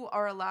 you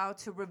are allowed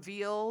to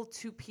reveal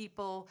to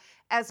people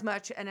as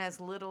much and as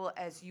little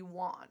as you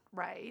want,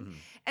 right? Mhm.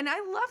 And I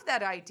love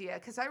that idea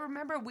because I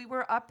remember we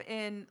were up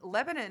in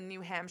Lebanon,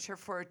 New Hampshire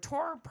for a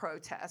Tor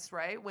protest,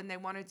 right? When they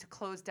wanted to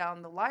close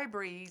down the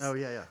libraries. Oh,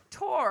 yeah.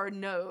 Tor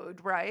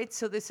node, right?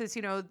 So this is,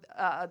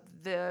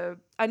 the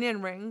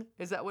onion ring.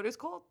 Is that what it's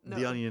called? No.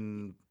 The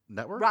Onion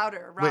Network?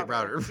 Router. Wait,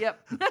 router.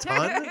 Yep.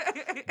 Ton?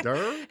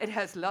 Dur? It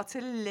has lots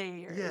of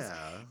layers.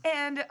 Yeah.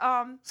 And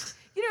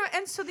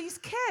and so these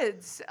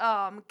kids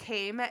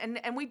came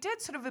and we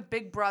did sort of a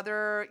Big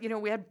Brother,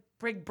 we had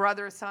Big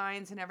Brother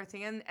signs and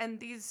everything. And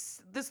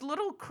this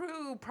little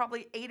crew,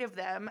 probably 8 of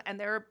them, and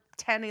they're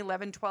 10,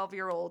 11,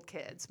 12-year-old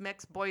kids,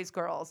 mixed boys,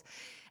 girls.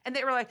 And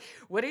they were like,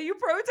 "What are you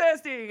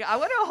protesting? I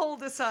want to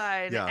hold a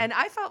sign." Yeah. And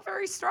I felt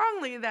very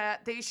strongly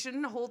that they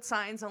shouldn't hold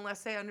signs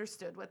unless they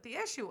understood what the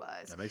issue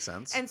was. That makes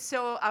sense. And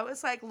so I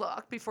was like,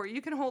 "Look, before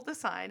you can hold the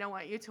sign, I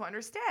want you to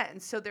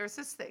understand." So there's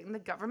this thing, the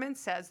government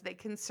says they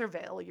can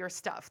surveil your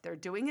stuff. They're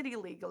doing it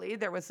illegally.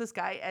 There was this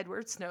guy,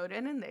 Edward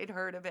Snowden, and they'd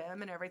heard of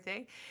him and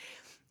everything.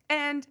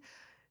 And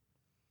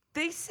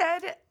they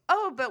said,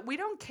 "Oh, but we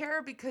don't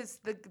care because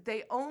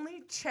they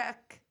only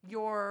check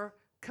your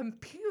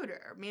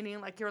computer," meaning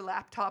like your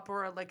laptop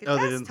or like a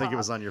desktop. They didn't think it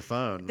was on your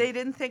phone. They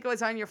didn't think it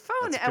was on your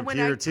phone. That's a And when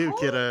I computer too,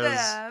 told kiddos.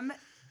 them,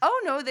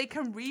 "Oh no, they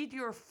can read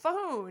your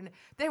phone,"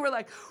 they were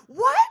like,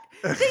 "What?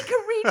 They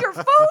can read your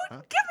phone? Give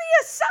me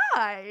a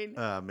sign."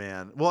 Oh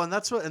man. Well, and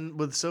that's what, and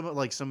with so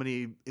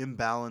many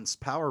imbalanced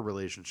power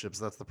relationships,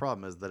 that's the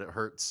problem, is that it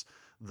hurts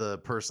the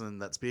person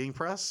that's being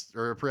pressed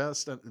or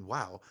oppressed. And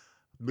wow.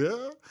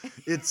 Yeah.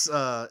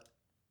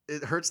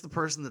 It hurts the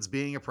person that's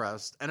being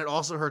oppressed, and it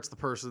also hurts the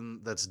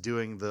person that's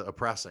doing the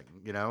oppressing,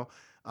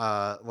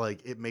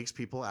 like it makes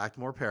people act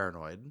more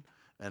paranoid,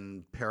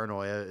 and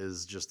paranoia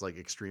is just like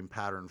extreme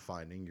pattern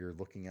finding. You're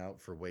looking out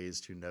for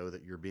ways to know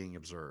that you're being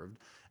observed,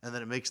 and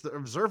then it makes the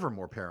observer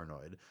more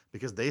paranoid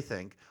because they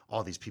think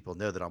all these people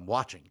know that I'm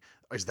watching.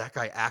 Is that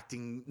guy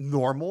acting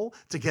normal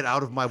to get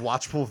out of my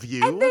watchful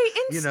view? And they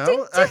You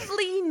know?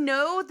 instinctively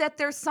know that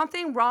there's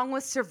something wrong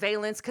with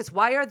surveillance because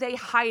why are they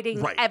hiding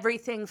Right.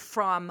 everything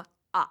from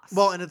us.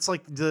 Well, and it's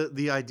like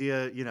the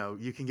idea,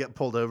 you can get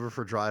pulled over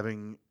for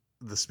driving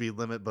the speed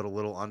limit but a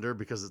little under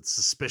because it's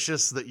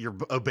suspicious that you're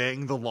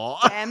obeying the law.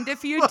 damned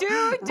if you do,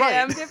 Right.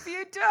 damned if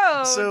you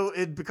don't. So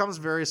it becomes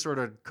very sort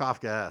of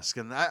Kafkaesque,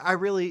 and I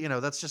really,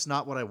 that's just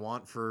not what I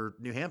want for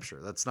New Hampshire.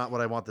 That's not what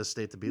I want this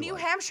state to be New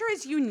like. Hampshire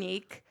is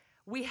unique.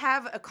 We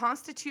have a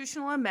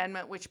constitutional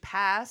amendment which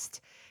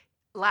passed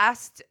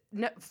last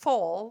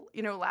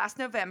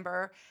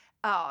November,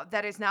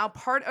 that is now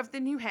part of the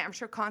New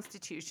Hampshire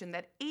Constitution,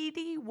 that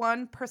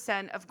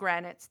 81% of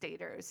Granite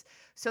Staters,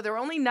 so there are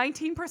only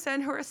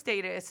 19% who are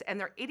statists, and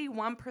there are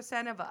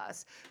 81% of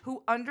us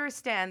who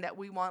understand that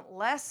we want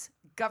less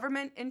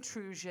government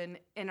intrusion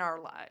in our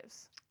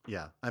lives.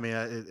 Yeah, I mean,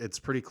 it's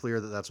pretty clear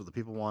that that's what the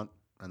people want,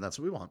 and that's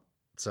what we want.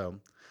 So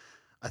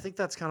I think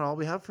that's kind of all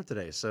we have for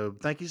today. So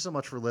thank you so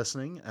much for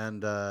listening,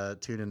 and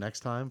tune in next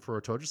time for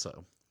Told You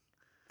So.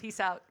 Peace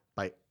out.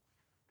 Bye.